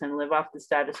gatekeepers and live off the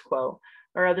status quo,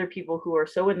 or other people who are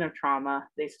so in their trauma,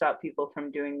 they stop people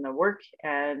from doing the work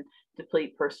and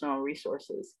deplete personal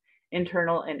resources.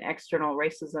 Internal and external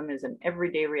racism is an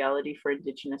everyday reality for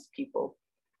Indigenous people.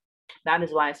 That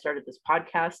is why I started this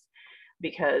podcast,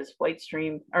 because white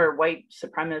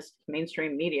supremacist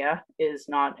mainstream media is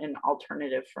not an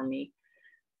alternative for me.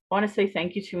 I want to say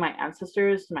thank you to my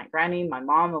ancestors, my granny, my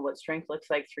mom, and what strength looks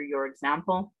like through your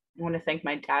example. I want to thank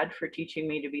my dad for teaching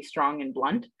me to be strong and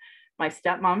blunt, my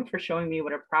stepmom for showing me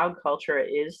what a proud culture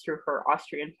it is through her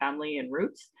Austrian family and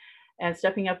roots, and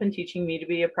stepping up and teaching me to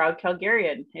be a proud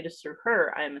Calgarian. It is through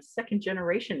her I am a second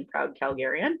generation proud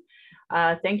Calgarian.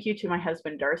 Thank you to my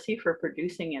husband, Darcy, for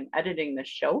producing and editing this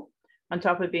show. On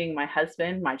top of being my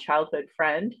husband, my childhood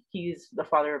friend, he's the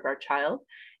father of our child,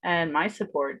 and my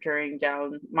support during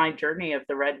down my journey of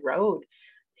the Red Road.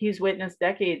 He's witnessed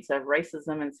decades of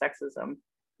racism and sexism.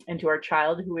 And to our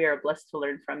child, who we are blessed to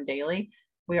learn from daily,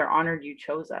 we are honored you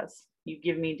chose us. You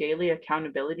give me daily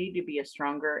accountability to be a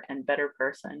stronger and better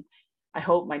person. I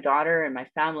hope my daughter and my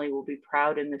family will be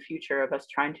proud in the future of us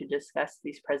trying to discuss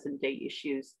these present day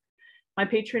issues. My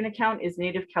Patreon account is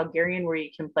Native Calgarian, where you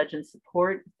can pledge and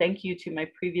support. Thank you to my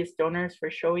previous donors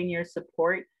for showing your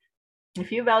support.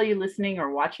 If you value listening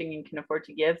or watching and can afford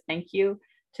to give, thank you.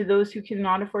 To those who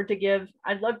cannot afford to give,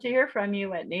 I'd love to hear from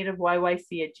you at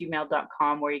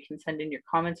nativeyyc@gmail.com, where you can send in your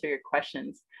comments or your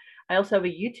questions. I also have a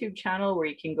YouTube channel where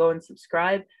you can go and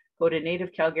subscribe. Go to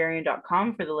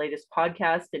nativecalgarian.com for the latest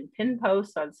podcast and pin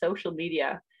posts on social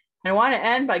media. And I want to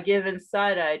end by giving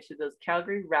side-eye to those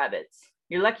Calgary rabbits.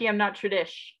 You're lucky I'm not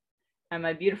Tradish. And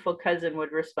my beautiful cousin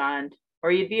would respond,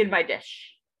 or you'd be in my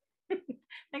dish.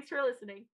 Thanks for listening.